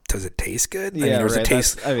like, does it taste good? Yeah, or does it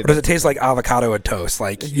taste like avocado and toast?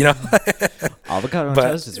 Like, avocado and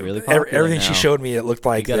toast is really popular everything now. She showed me, it looked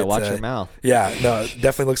like you gotta watch your mouth. Yeah, no, it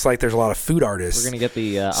definitely looks like there's a lot of food artists. We're gonna get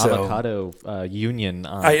the avocado union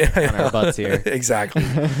on our butts here. Exactly.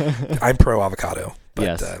 I'm pro avocado. But,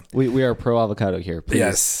 yes, we are pro avocado here.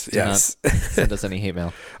 Please yes. Not send us any hate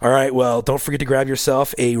mail. All right. Well, don't forget to grab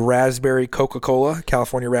yourself a raspberry Coca-Cola,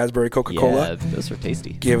 California raspberry Coca-Cola. Yeah, those are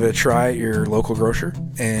tasty. Give it a try at your local grocer,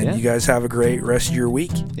 and you guys have a great rest of your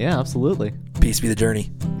week. Yeah, absolutely. Peace be the journey.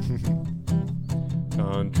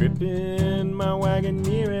 Gone tripping my wagon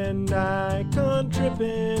near and I, gone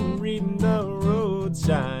tripping, reading the road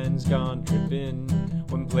signs, gone tripping,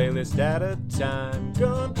 one playlist at a time,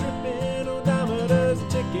 gone tripping, odometer's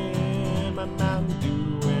ticking, my Mountain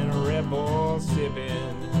Dew and a Red Bull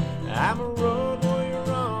sipping. I'm a road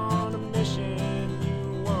warrior on a mission,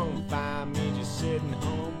 you won't find me just sitting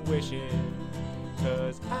home wishing,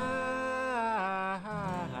 'cause I